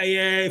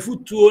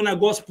 Foot to na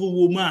gospel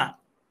woman.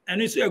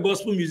 And it's a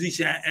gospel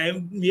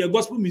musician. Me a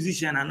gospel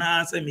musician and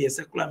I say me a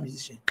secular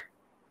musician.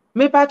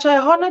 Me pacha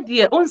ho na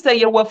de on say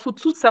ye wa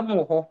futu sam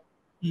ho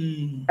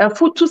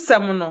futu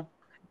sam no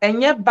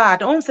enye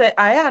bad on say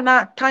aya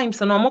na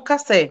times no mo ka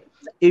say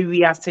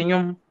ewi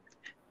asenyum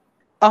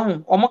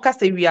omo ka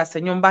say ewi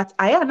asenyum but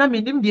aya na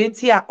menim de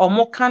enti a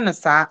omo ka na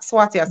sa so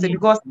what you say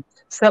because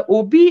say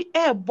obi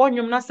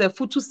bonyum na say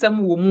futu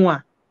sam wo mu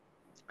a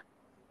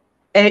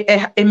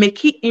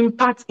make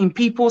impact in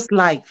people's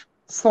life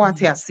so what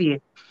you say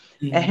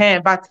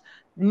but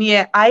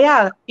near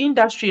aya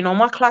industry no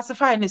ma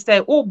classify and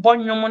say oh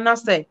bonyum na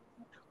say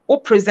o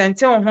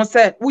present on ho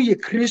say wo ye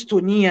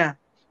Kristo ni a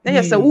na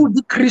ye say wo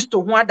di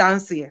Kristo ho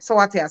adanse so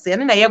what I say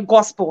na ye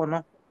gospel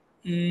no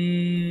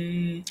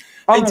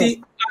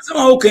enti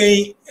asema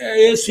okay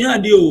esua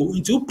de o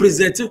enti o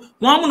present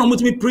one no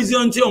mutimi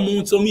present o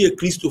mo so ye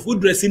Kristo for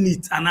dressing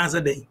it and answer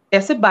them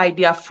yes by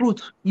their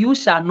fruit you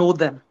shall know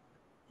them.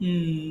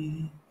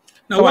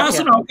 Now once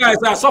no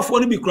guys so for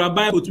no be cry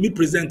Bible to be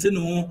presenting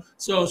no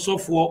so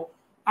for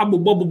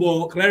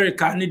abobobo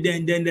clerical ni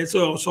den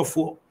so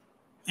for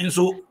and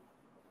so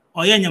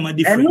oya nyama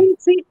different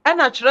and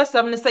natural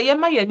some say ye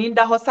ma ye ni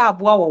nda ho sa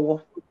aboa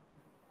wo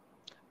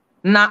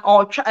na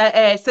o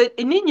say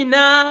ni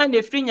nyina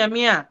na firi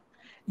nyame a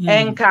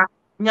enka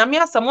nyame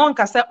asem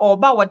wonka say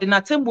oba wode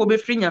na tembo be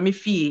firi nyame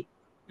fie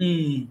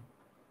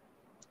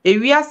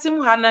ewi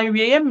asim ha na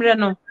wie ye mre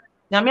no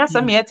nyame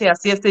asem ye te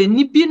ase say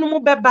ni bi no mo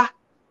beba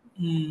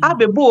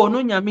abebo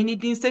no nyame ni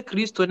din se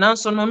Kristo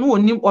nanso no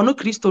onim ono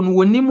Kristo no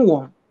onim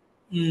won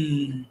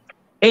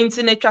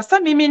enti na twasa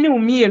mimi ne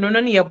umie no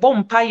ne ye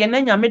bompa ye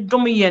na nyame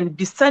dom ye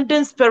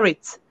descendant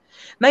spirit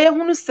na ye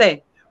hunu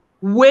se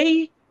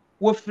wei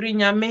wo firi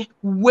nyame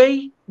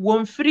wei wo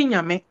mfiri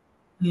nyame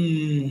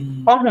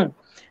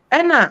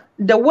ena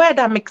the word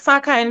that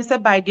mixaka and say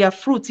by their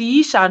fruit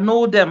ye shall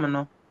know them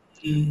no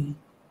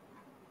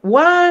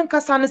wan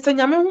kasa ne se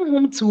nyame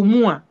honhom ti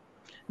mu a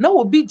na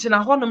obi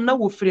gina honom na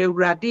wo firi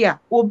awurade a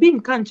obi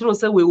nka nkyero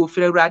se we wo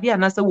firi awurade a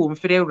na se wo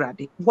mfiri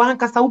awurade wan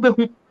kasa wo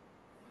behu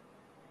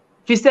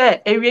Fi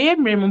say ewiye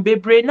mrem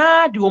bebre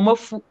na de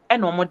omafu e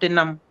na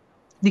omodenam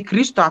di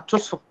Kristo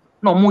atoso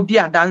na omodi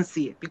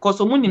adanse because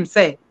omunim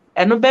say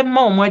eno be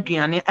ma omo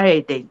aduane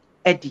ayeden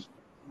edi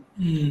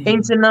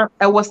enti na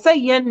e wo say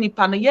yen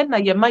nipa na yen na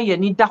ye ma ye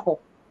ni da ho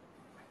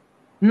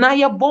na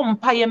ye bom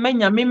pa ye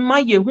manya me ma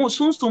ye hu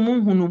sunsum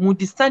hunu mu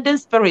descending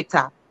spirit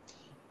a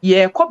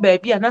ye ko ba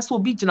bia na so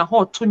obi gina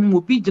ho to nyum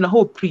obi gina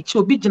ho preach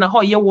obi gina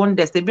ho ye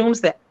wonders e bi hum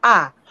say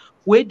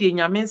we de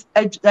nyame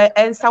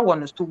ensa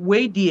wono so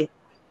we de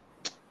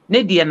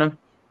ne de no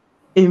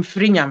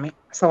emfiri nyame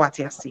so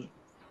wate ase.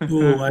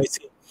 Oh, I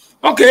see.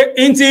 Okay,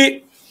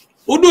 inti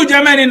udu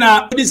Germany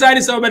na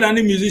decide so better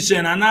than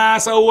musician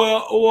and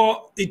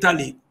so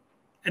Italy.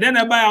 And then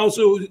I buy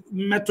also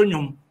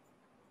metonyom.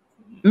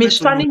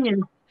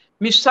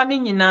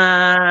 Mishani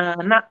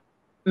na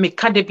me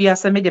kade bia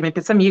se me de me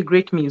pese me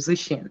great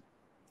musician.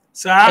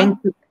 Sir?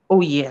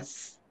 Oh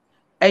yes.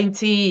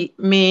 Enti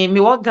me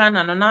wo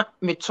Ghana no na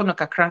me to no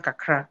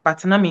kakra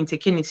but na me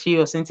take ni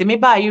serious enti me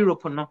ba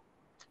Europe no.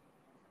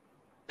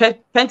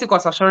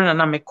 Pentecost assuring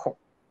na me ko.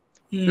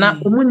 Na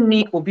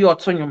omunni obi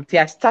otonyom ti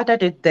I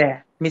started it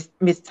there. Me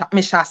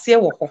shase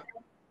wo ho.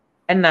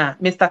 Na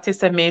me started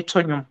se me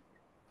tonyom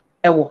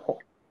e wo ho.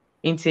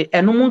 Nti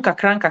eno mun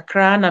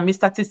kakra na me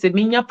started se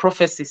minya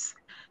prophecies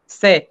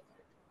say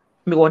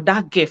me wo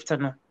that gift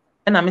no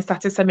na me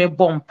started se me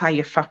bompa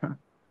ye fa ho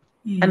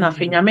na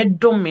afenya me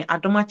dom me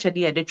adom achede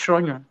ye de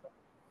tronyo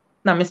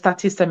na me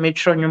started se me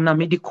tronyo na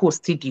me di co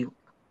studio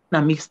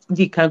na me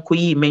di kan ko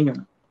yi menyo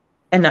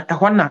na e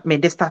ho na me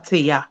de start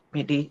ya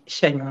me de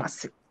hyenyo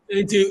ase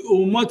Nti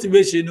o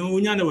motivation no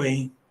nya na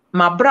we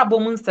ma brabo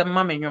mun nsem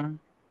ma menyo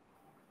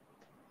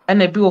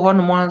na bi wo ho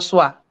no mo anso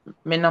a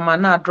me na ma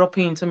na drop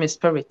into my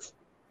spirit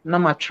na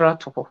ma tra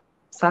to ho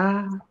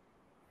sa.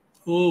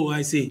 Oh,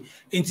 I see.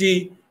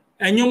 Nti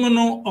enyom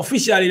no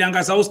officially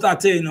lankasa o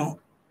start no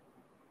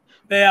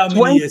how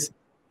many years?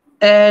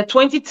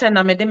 2010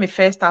 I made my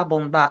first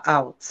album back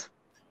out.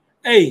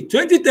 Hey,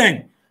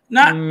 2010.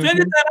 Na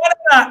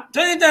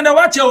 2010 da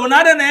watch o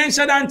na da na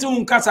ensha da ntu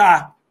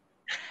nkasa.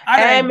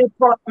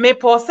 Me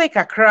pause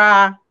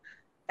kakra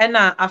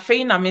na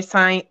afei na me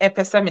sign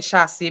pese me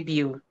sha ase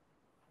bio.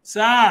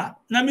 Sa,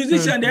 na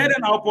musician dey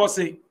na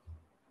pause.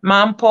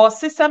 Ma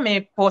pause se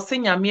me pause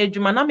nyame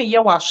adwuma na me ye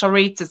wa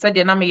sure te se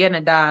de na me ye ne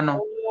da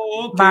no.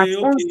 But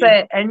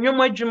say enwom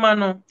adwuma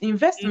no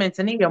investment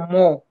ni ye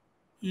more.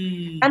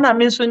 Ana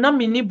me nso na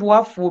me ni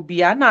boafo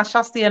bia na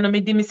ahyase no me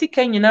di me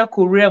sika nyina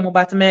kowura mu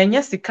but me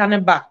anya sika ne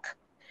back.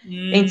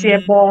 Enti e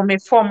bo me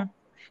form.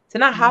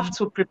 Then I have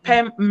to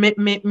prepare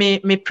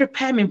me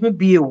prepare me ho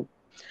bio.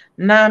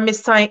 Na me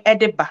sign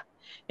edeba.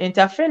 Enti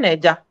afa na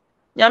eja.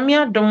 Nyame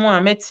adom a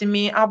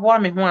metimi aboa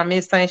me ho a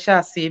me sign sha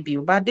ase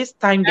bio. But this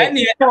time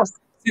the course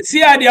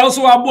see a dey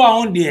also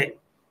aboa ho de.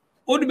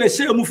 O de be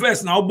share mu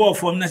first na obo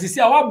form na see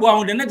a waboa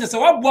ho de na just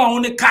waboa ho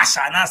ne cash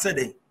na say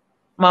de.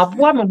 Ma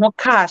aboa me ho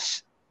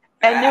cash.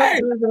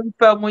 Ene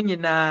mpa mo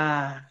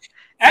nyina.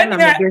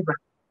 And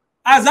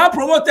as a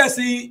promoter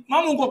see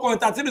mamu go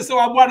contact me say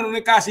waboa no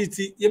ne cash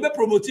iti ye be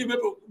promote be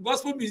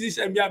gospel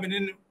musician bia me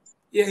ne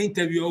ye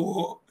interview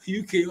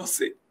UK or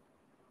say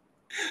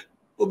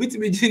obi ti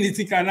me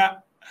ginity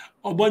kana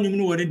obonyum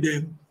no woni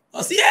dem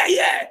o say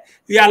yeah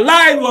we are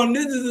live on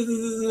this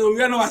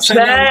we are no assign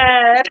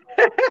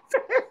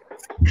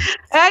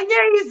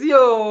easy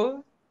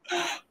o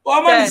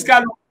man is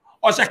kind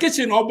o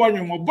shaketchi no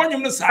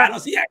obonyum no sa no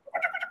say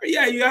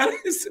yeah you are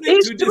listening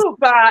it's to true,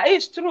 this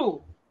it's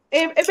true.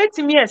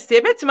 Ebetimi ese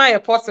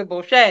ebetimi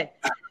possible share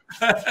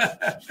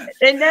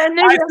and then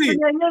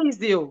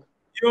easy o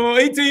yo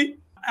iti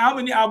how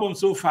many albums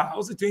so far?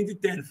 Also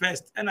 2010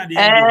 first and at the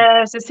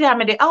end. So see, I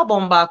made the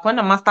album back when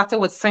I started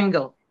with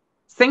single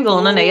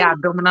no na ya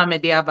adom na me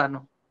de aba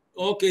no.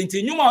 Okay,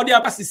 nti nyuma odi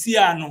aba sisi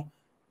ano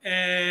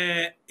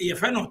ye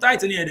fe no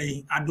title ne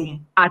dey adom.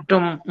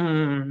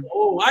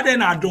 Oh, ade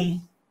na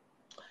adom.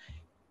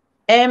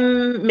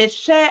 Me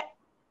share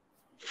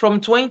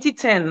from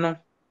 2010 no.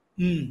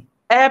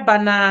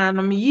 Eba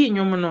no me yi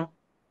nyum no.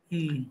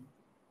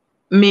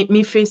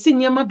 Me face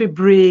nyama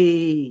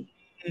bebre.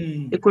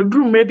 E could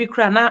do maybe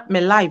cry na my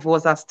life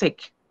was at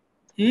stake.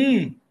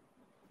 And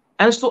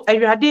so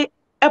awurade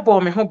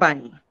ebo me ho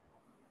ban.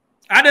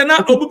 Ade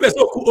na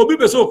obi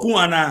peso ku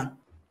ana.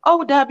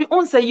 Oh, that be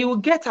on say you will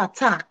get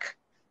attack.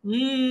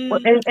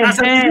 As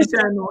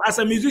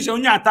a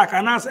musician, you attack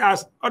and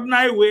as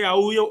ordinary way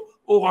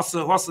or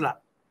hustler.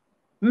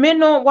 Me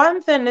no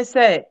one thing is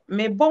say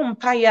me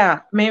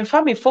bompire me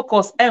mfa me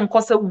focus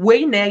enko say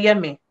we na eye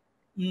me.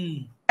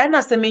 And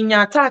as me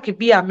nya attack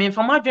bia me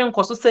mfa madwen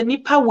nko so say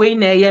nipa we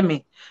na eye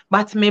me.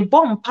 But me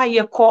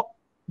bompire ko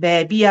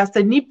baby as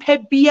nipa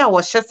bia wo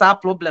hye sa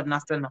problem na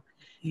se no.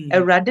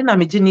 Awurade na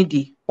me gini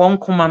di won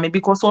koma me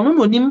because ono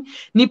no nim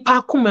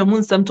nipa koma mu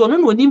nsam to ono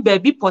no nim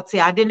baby pote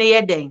ade na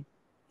ye den.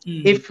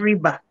 Efri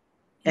ba.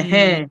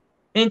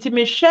 Enti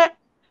me hwe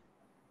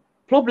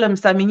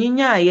problems a me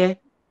nya aye.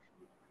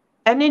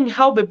 And then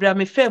how be bra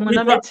me fam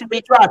na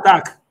metimi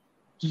attack.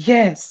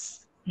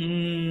 Yes.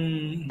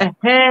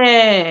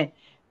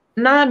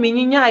 Na me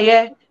nya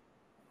aye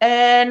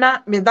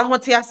Na me da ho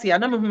te ase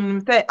na me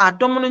hunu say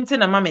adom no nti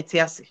na ma me te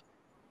ase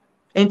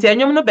enti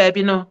enyom no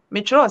baabi no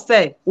me kyerɛ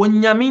say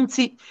onyame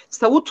nti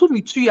sɛ wotu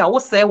mitu a wo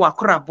sɛ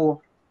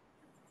wakorabo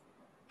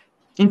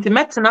enti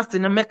metena se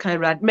na meka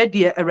awurade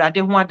medie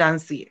awurade ho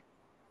adanse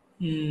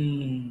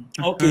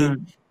Okay.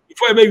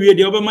 Before I be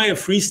the over my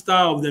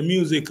freestyle of the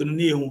music no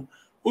ne hu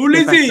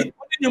Ulizi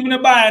enyom no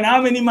buy and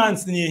how many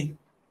months ni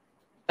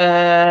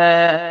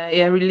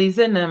yeah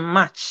releasing in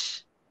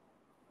March.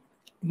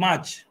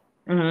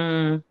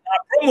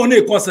 Promo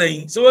ne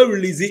kosain so we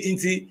release it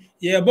into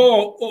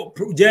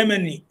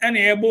Germany and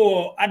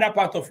other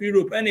part of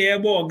Europe and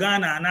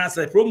Ghana and as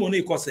a promo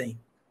ne kosain.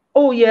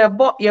 Oh yeah,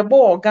 but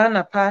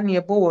Ghana pa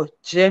ne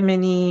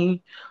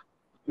Germany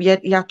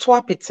ya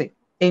twapete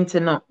into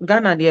no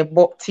Ghana they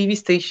bought TV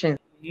stations.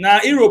 Na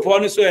Europe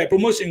on so a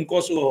promotion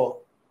cost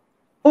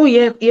Oh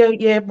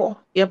yeah,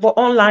 but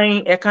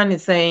online I kind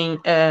of saying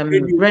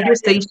radio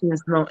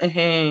stations no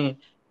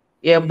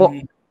yeah but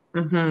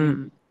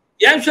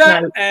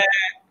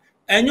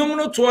enyom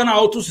no to na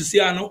auto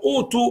sisia no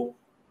auto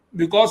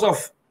because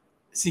of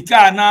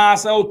sika na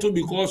sa auto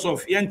because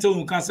of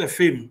yentel cancer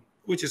fame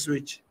which is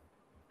which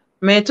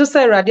me to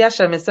say radio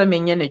asha me say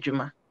menye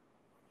n'adwuma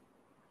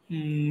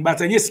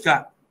but any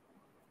sika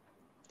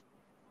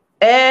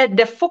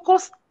the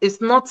focus is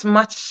not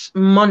much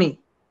money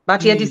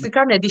but ye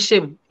disika na di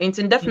shame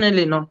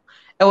definitely no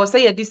I was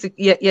say ye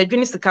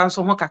dwini sika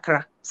nso ho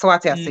kakra so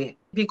what I say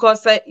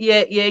because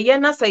ye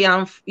na say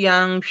yan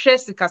hwe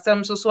sika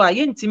sem so a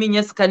ye ntimi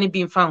nya sika ne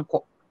bi mfa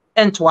nko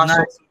ento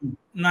aso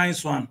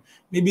nice one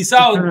maybe so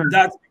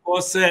that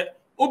because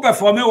o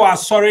perform wa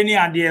sorry ni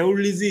ade o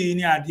release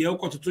ni ade o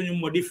kototo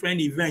nyum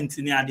different event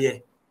ni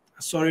ade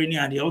sorry ni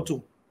ade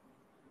auto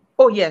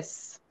oh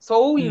yes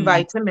so we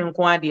invite me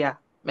nko ade a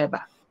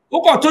meba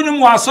o kototo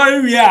nyum wa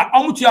sorry wi a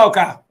omutua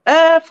oka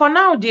for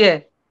now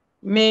dear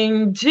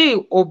minji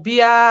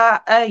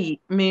obia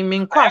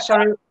min kwa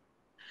sorry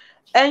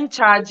en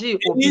charge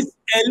obi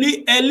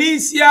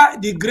Alicia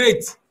the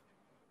Great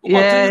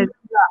yes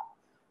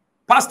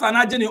pastor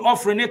Najeni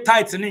offering a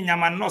title in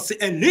Yaman no say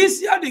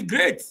Alicia the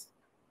Great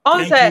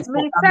on say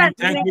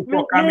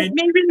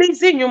me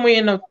releasing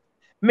you know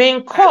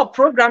min call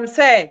program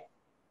say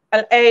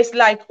it's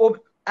like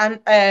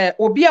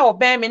obia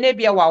obey me na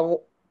bia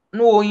wawo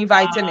no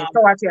invite me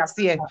so what you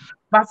see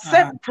but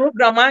set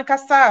program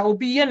ankasa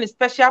obi ye ni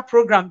special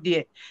program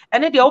there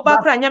and the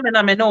obakra nya me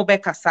na me na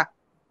obekasa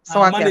so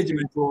what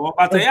management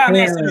but ya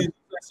na say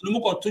no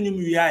mo continue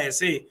me ya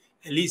say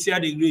Alicia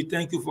the Great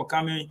thank you for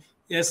coming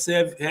yes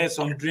serve her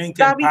some drink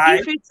and pie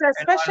if it's a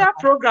special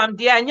program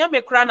there nya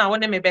me kra na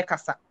wona me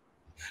bekasa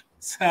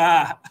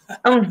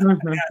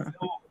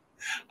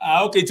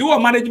okay to our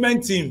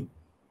management team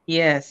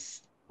yes.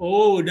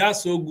 Oh,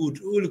 that's so good.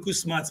 Oh, look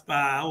smart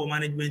pa our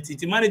management team.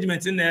 The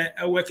management in there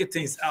working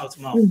things out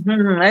now.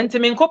 And to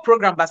me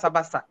program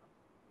basa.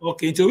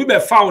 Okay, so we be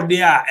found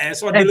there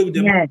so deal with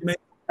the management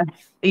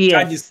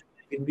charges.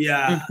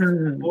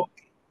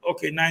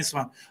 Okay, nice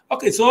one.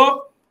 Okay,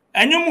 so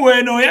anyum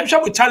we no yam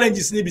shop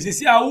challenges ni bi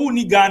see who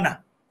ni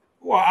Ghana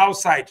who are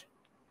outside.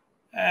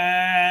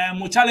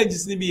 Mo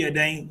challenges ni bi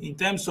then in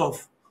terms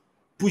of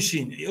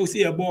pushing. You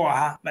see a boy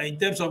but in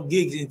terms of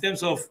gigs, in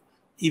terms of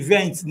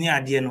events ni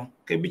ade no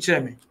ke bi kire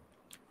me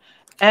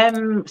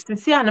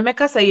sisi an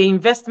make say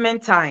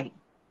investment time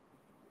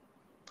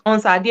on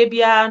sa ade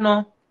bia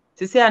no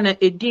sisi an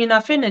edin na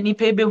fe na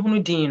nipa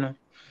ebehunu din no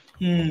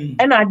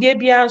e na ade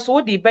bia so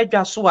wo de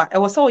badwa so a e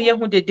wo se wo ye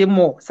hu dede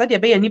mo se de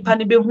be ya nipa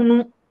ne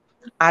behunu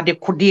ade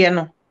kode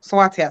no so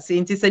what I say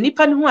nti se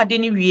nipa ne hu ade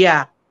ni wie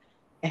a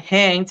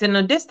nti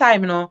no this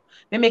time no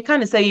me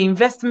can say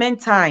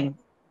investment time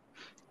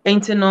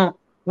nti no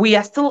we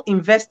are still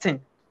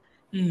investing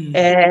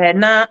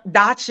na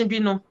dachi bi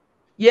no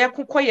ye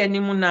kukoye ni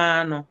mu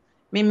na no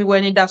me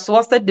when it that's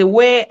what the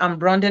way I'm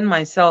branding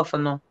myself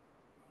no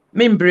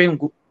me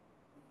bringu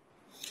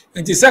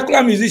and the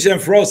secular musician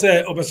for us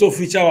obeso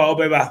feature wa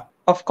obeba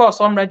of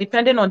course I'm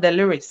depending on the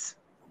lyrics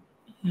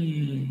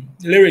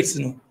lyrics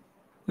no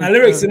na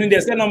lyrics no dey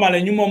say normal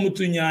enyumo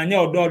mutu nya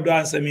odo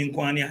answer me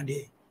nko ani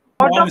ade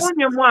odo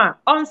wonyemu a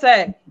on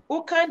say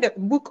who kind of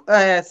book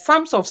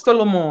Psalms of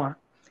Solomon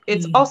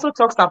it also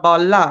talks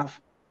about love.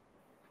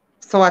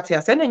 So what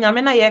you say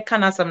nyame na ye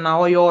kana asem na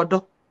oyo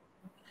odo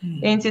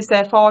enti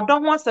say for odo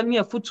ho asem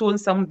ya futu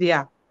nsam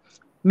dia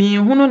me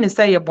hunu ne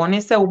say ye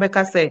bone say wo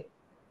beka say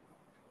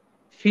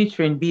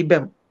featuring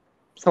bibem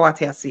so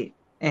what you say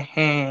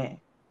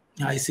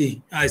I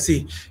see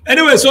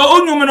anyway so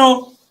onyum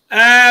no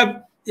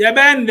ye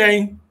ben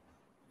den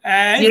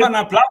if on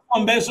a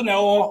platform be so na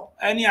wo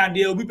any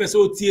ade obi pese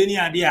otie ni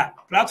ade a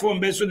platform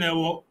be so na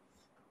wo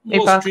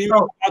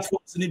streaming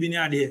platforms ni bi ni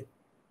ade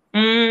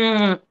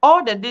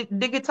all the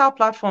digital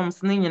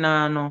platforms ni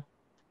nyina no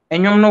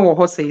enyom no wo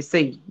ho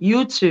say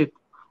YouTube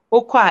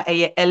okwa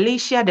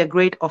Alicia the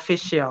Great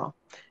official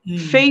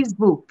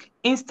Facebook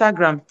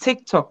Instagram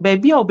TikTok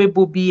baby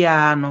obebo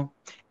bia no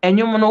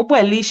enyom no obo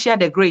Alicia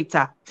the Great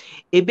a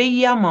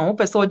ebeyi ama wo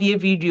pese odi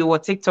video wo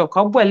TikTok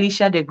obo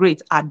Alicia the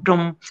Great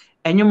adom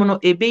enyum no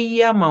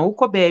ebeyi ama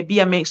ukọ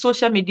baby am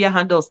social media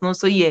handles no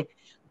so ye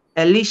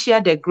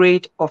Alicia the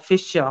Great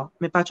Official.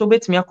 Me pacho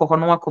betimi akọ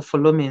no akọ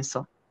follow me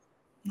so.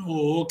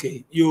 Oh,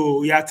 okay.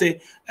 You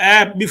yate.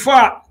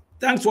 Before,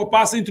 thanks for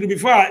passing through.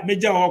 Before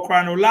Major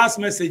Okrano, last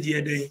message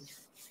here day.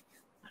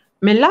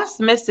 My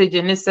last message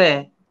in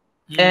say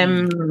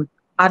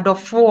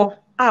adofo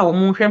a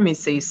omo hwe me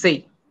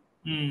say.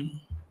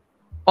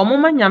 Omo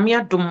ma nyame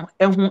adom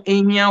ehu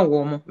ehia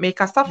wo mo. Me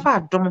kasa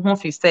fa adom ho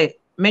fi say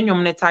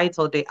menwom ne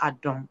title de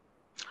adom.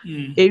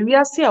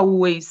 Ewiase a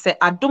wo yi say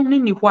adom ne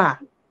ni ho a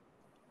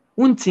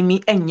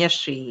wuntimi enye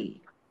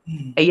hwe.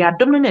 Eya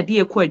adom na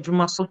de ekọ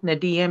adwuma so na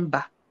de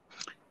yemba.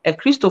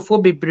 Christopher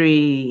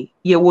bebre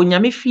ye wo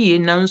nyame fie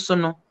nanso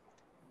no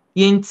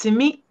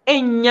yentimi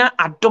enya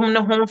adom ne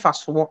ho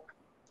mfaso.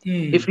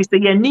 If we say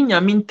ye ni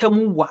nyame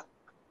ntam wa.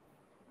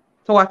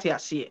 So what you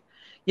say?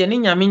 Ye ni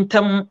nyame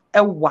ntam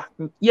ewa.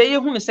 Ye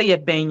hu ne say ye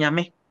ben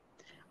nyame.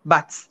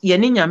 But ye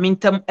ni nyame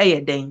ntam eye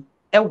den.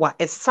 Ewa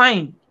a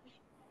sign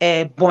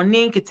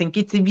bone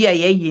kitinkiti bi a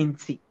ye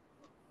yenti.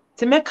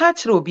 Ti meka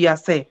kire obi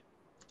ase.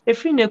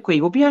 Efri ne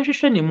koi obi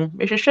anhwehwe ne mu.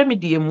 Ehwehwe me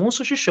die mu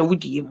so hwehwe wo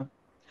die mu.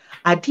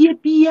 Ade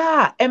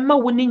bia emma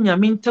woni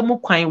nyame ntam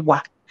kwan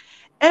wa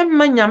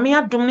emma nyame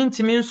adom ne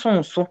ntimi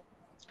nsonso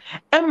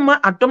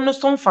emma adom no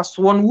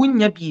sonfaso no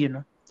wunya bie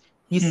no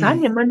yisa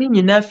nyama ne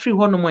nyina firi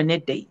ho no mo ne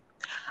dai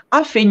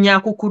afenya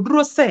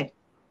akukuduro se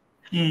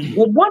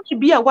wo bɔne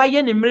bia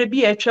waye ne mre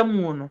bia atwa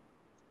mu no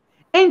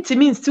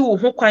entimi nsi wo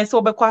ho kwan se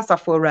obekɔ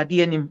asafo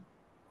awurade anim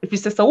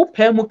efise se wo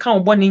paa mu ka wo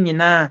bɔne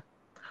nyina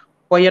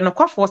oye no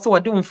kwafo se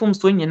wode wo mfom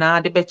so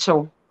nyina de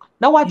bekyɛw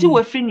na waje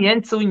wafiri ne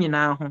entew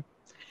nyina ho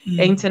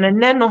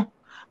entene no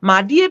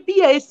ma de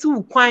bia esi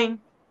wo kwan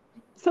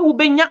se wo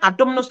benya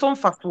adom no so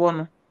mfaso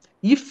no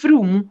yifiri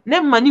mu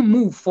na ma ne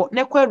move for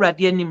na kwa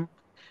awurade anim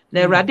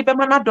na awurade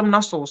bema na adom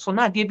na so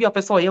na de bia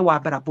opese oye wa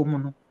abrabɔ mu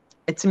no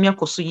etimi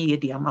akoso yie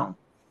de ama.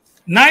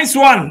 Nice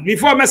one.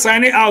 Before me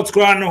sign it out,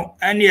 Krano,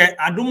 and yeah,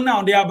 adom na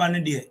ode aba ne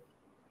de.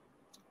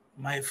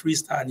 My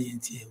freestyle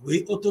NTA.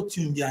 We auto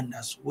tune bi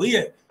andas.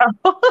 We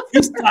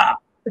freestyle.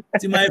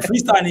 Ti my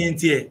freestyle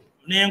NTA.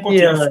 Ne enko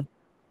tiafo.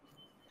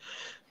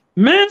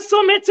 Men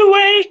so me to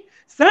way,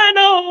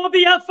 sana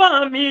obi a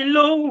family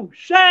low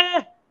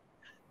share.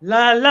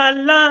 La la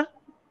la,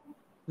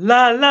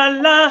 la la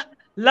la,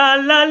 la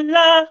la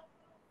la.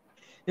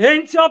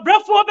 Ain't your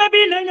breath for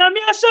baby, na nyami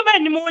ashame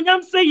ni mo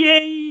nyam say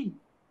ye.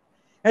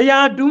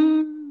 Eya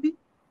dumbi,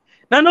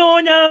 na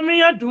no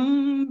nyami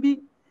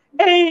adumbi.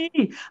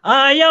 Hey,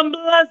 I am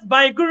blessed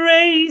by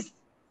grace,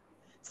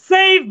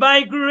 saved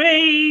by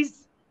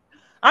grace.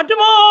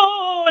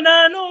 Adumo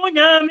na no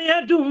nyami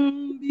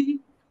adumbi.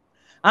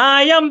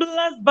 I am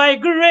blessed by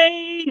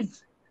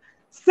grace,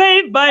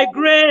 saved by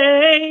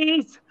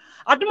grace.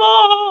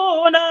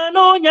 Adumo na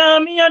no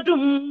nyami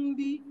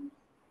adumbi.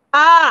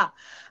 Ah,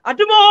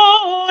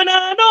 adumo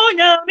na no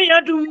nyami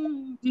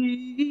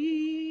adumbi.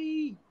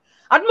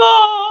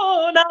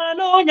 Adumo na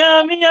no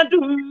nyami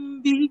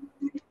adumbi.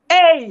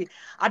 Hey,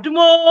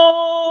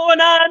 adumo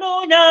na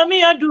no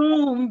nyami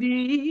adumbi.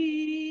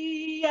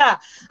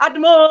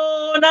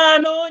 Adumo na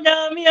no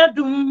nyami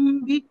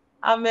adumbi.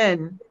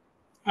 Amen.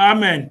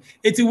 Amen.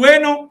 Iti we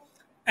no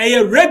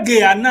a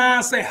reggae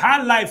ana say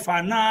high life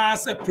ana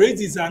say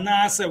praises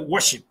ana say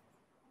worship.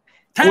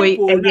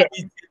 Tempo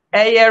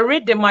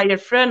rhythm my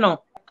friend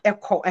no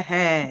echo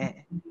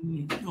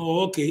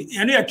Oh, okay.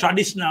 And you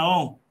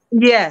traditional.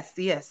 Yes.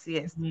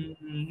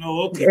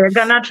 Oh, okay.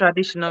 Ghana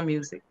traditional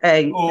music.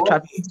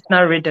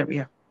 Traditional rhythm,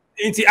 yeah.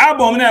 Iti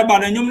album na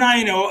about enyum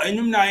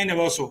na ine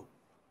also.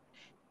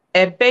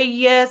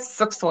 Ebe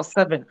 6 or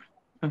 7.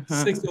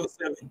 6 or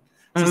 7.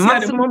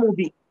 Maximum will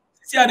be.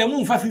 See, the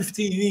moon for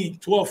 15,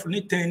 12,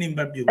 10 in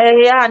Babylon.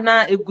 Yeah,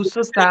 na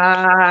eguso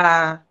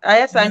sa.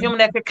 Ayesa enyum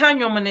na keka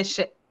enyum na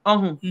hye.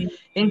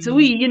 Into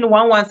we you know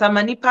one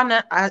amanipa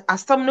na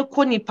asam no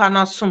ko nipa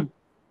na som.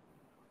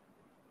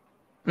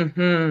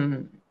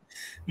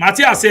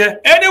 Matthias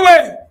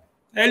anyway,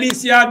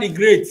 Alicia the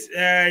Great,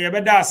 you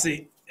better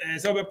say,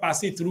 so we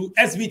pass it through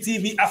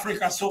SVTV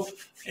Africa. So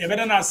you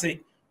better not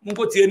say,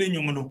 Mungo Tiene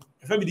Nyumuno,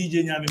 if I be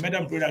DJ Nyami,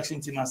 Madam Production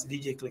Team as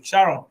DJ Click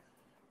Sharon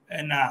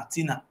and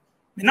Tina.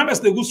 My number is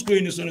the good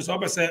screen, so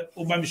I say,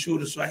 Obama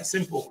show so I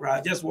simple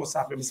crowd, just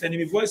WhatsApp. I'm sending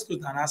me voice to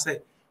and I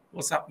say,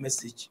 WhatsApp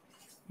message.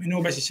 Me know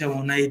about share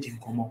on night in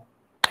Como.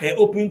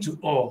 Open to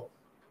all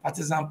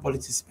partisan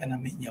politics, and I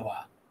mean,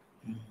 yawa.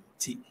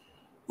 T.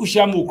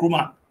 Ushamu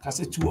Kruma.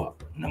 Kase tua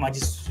na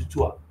majisi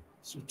tua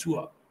so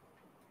tua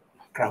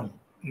crown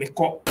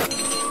meko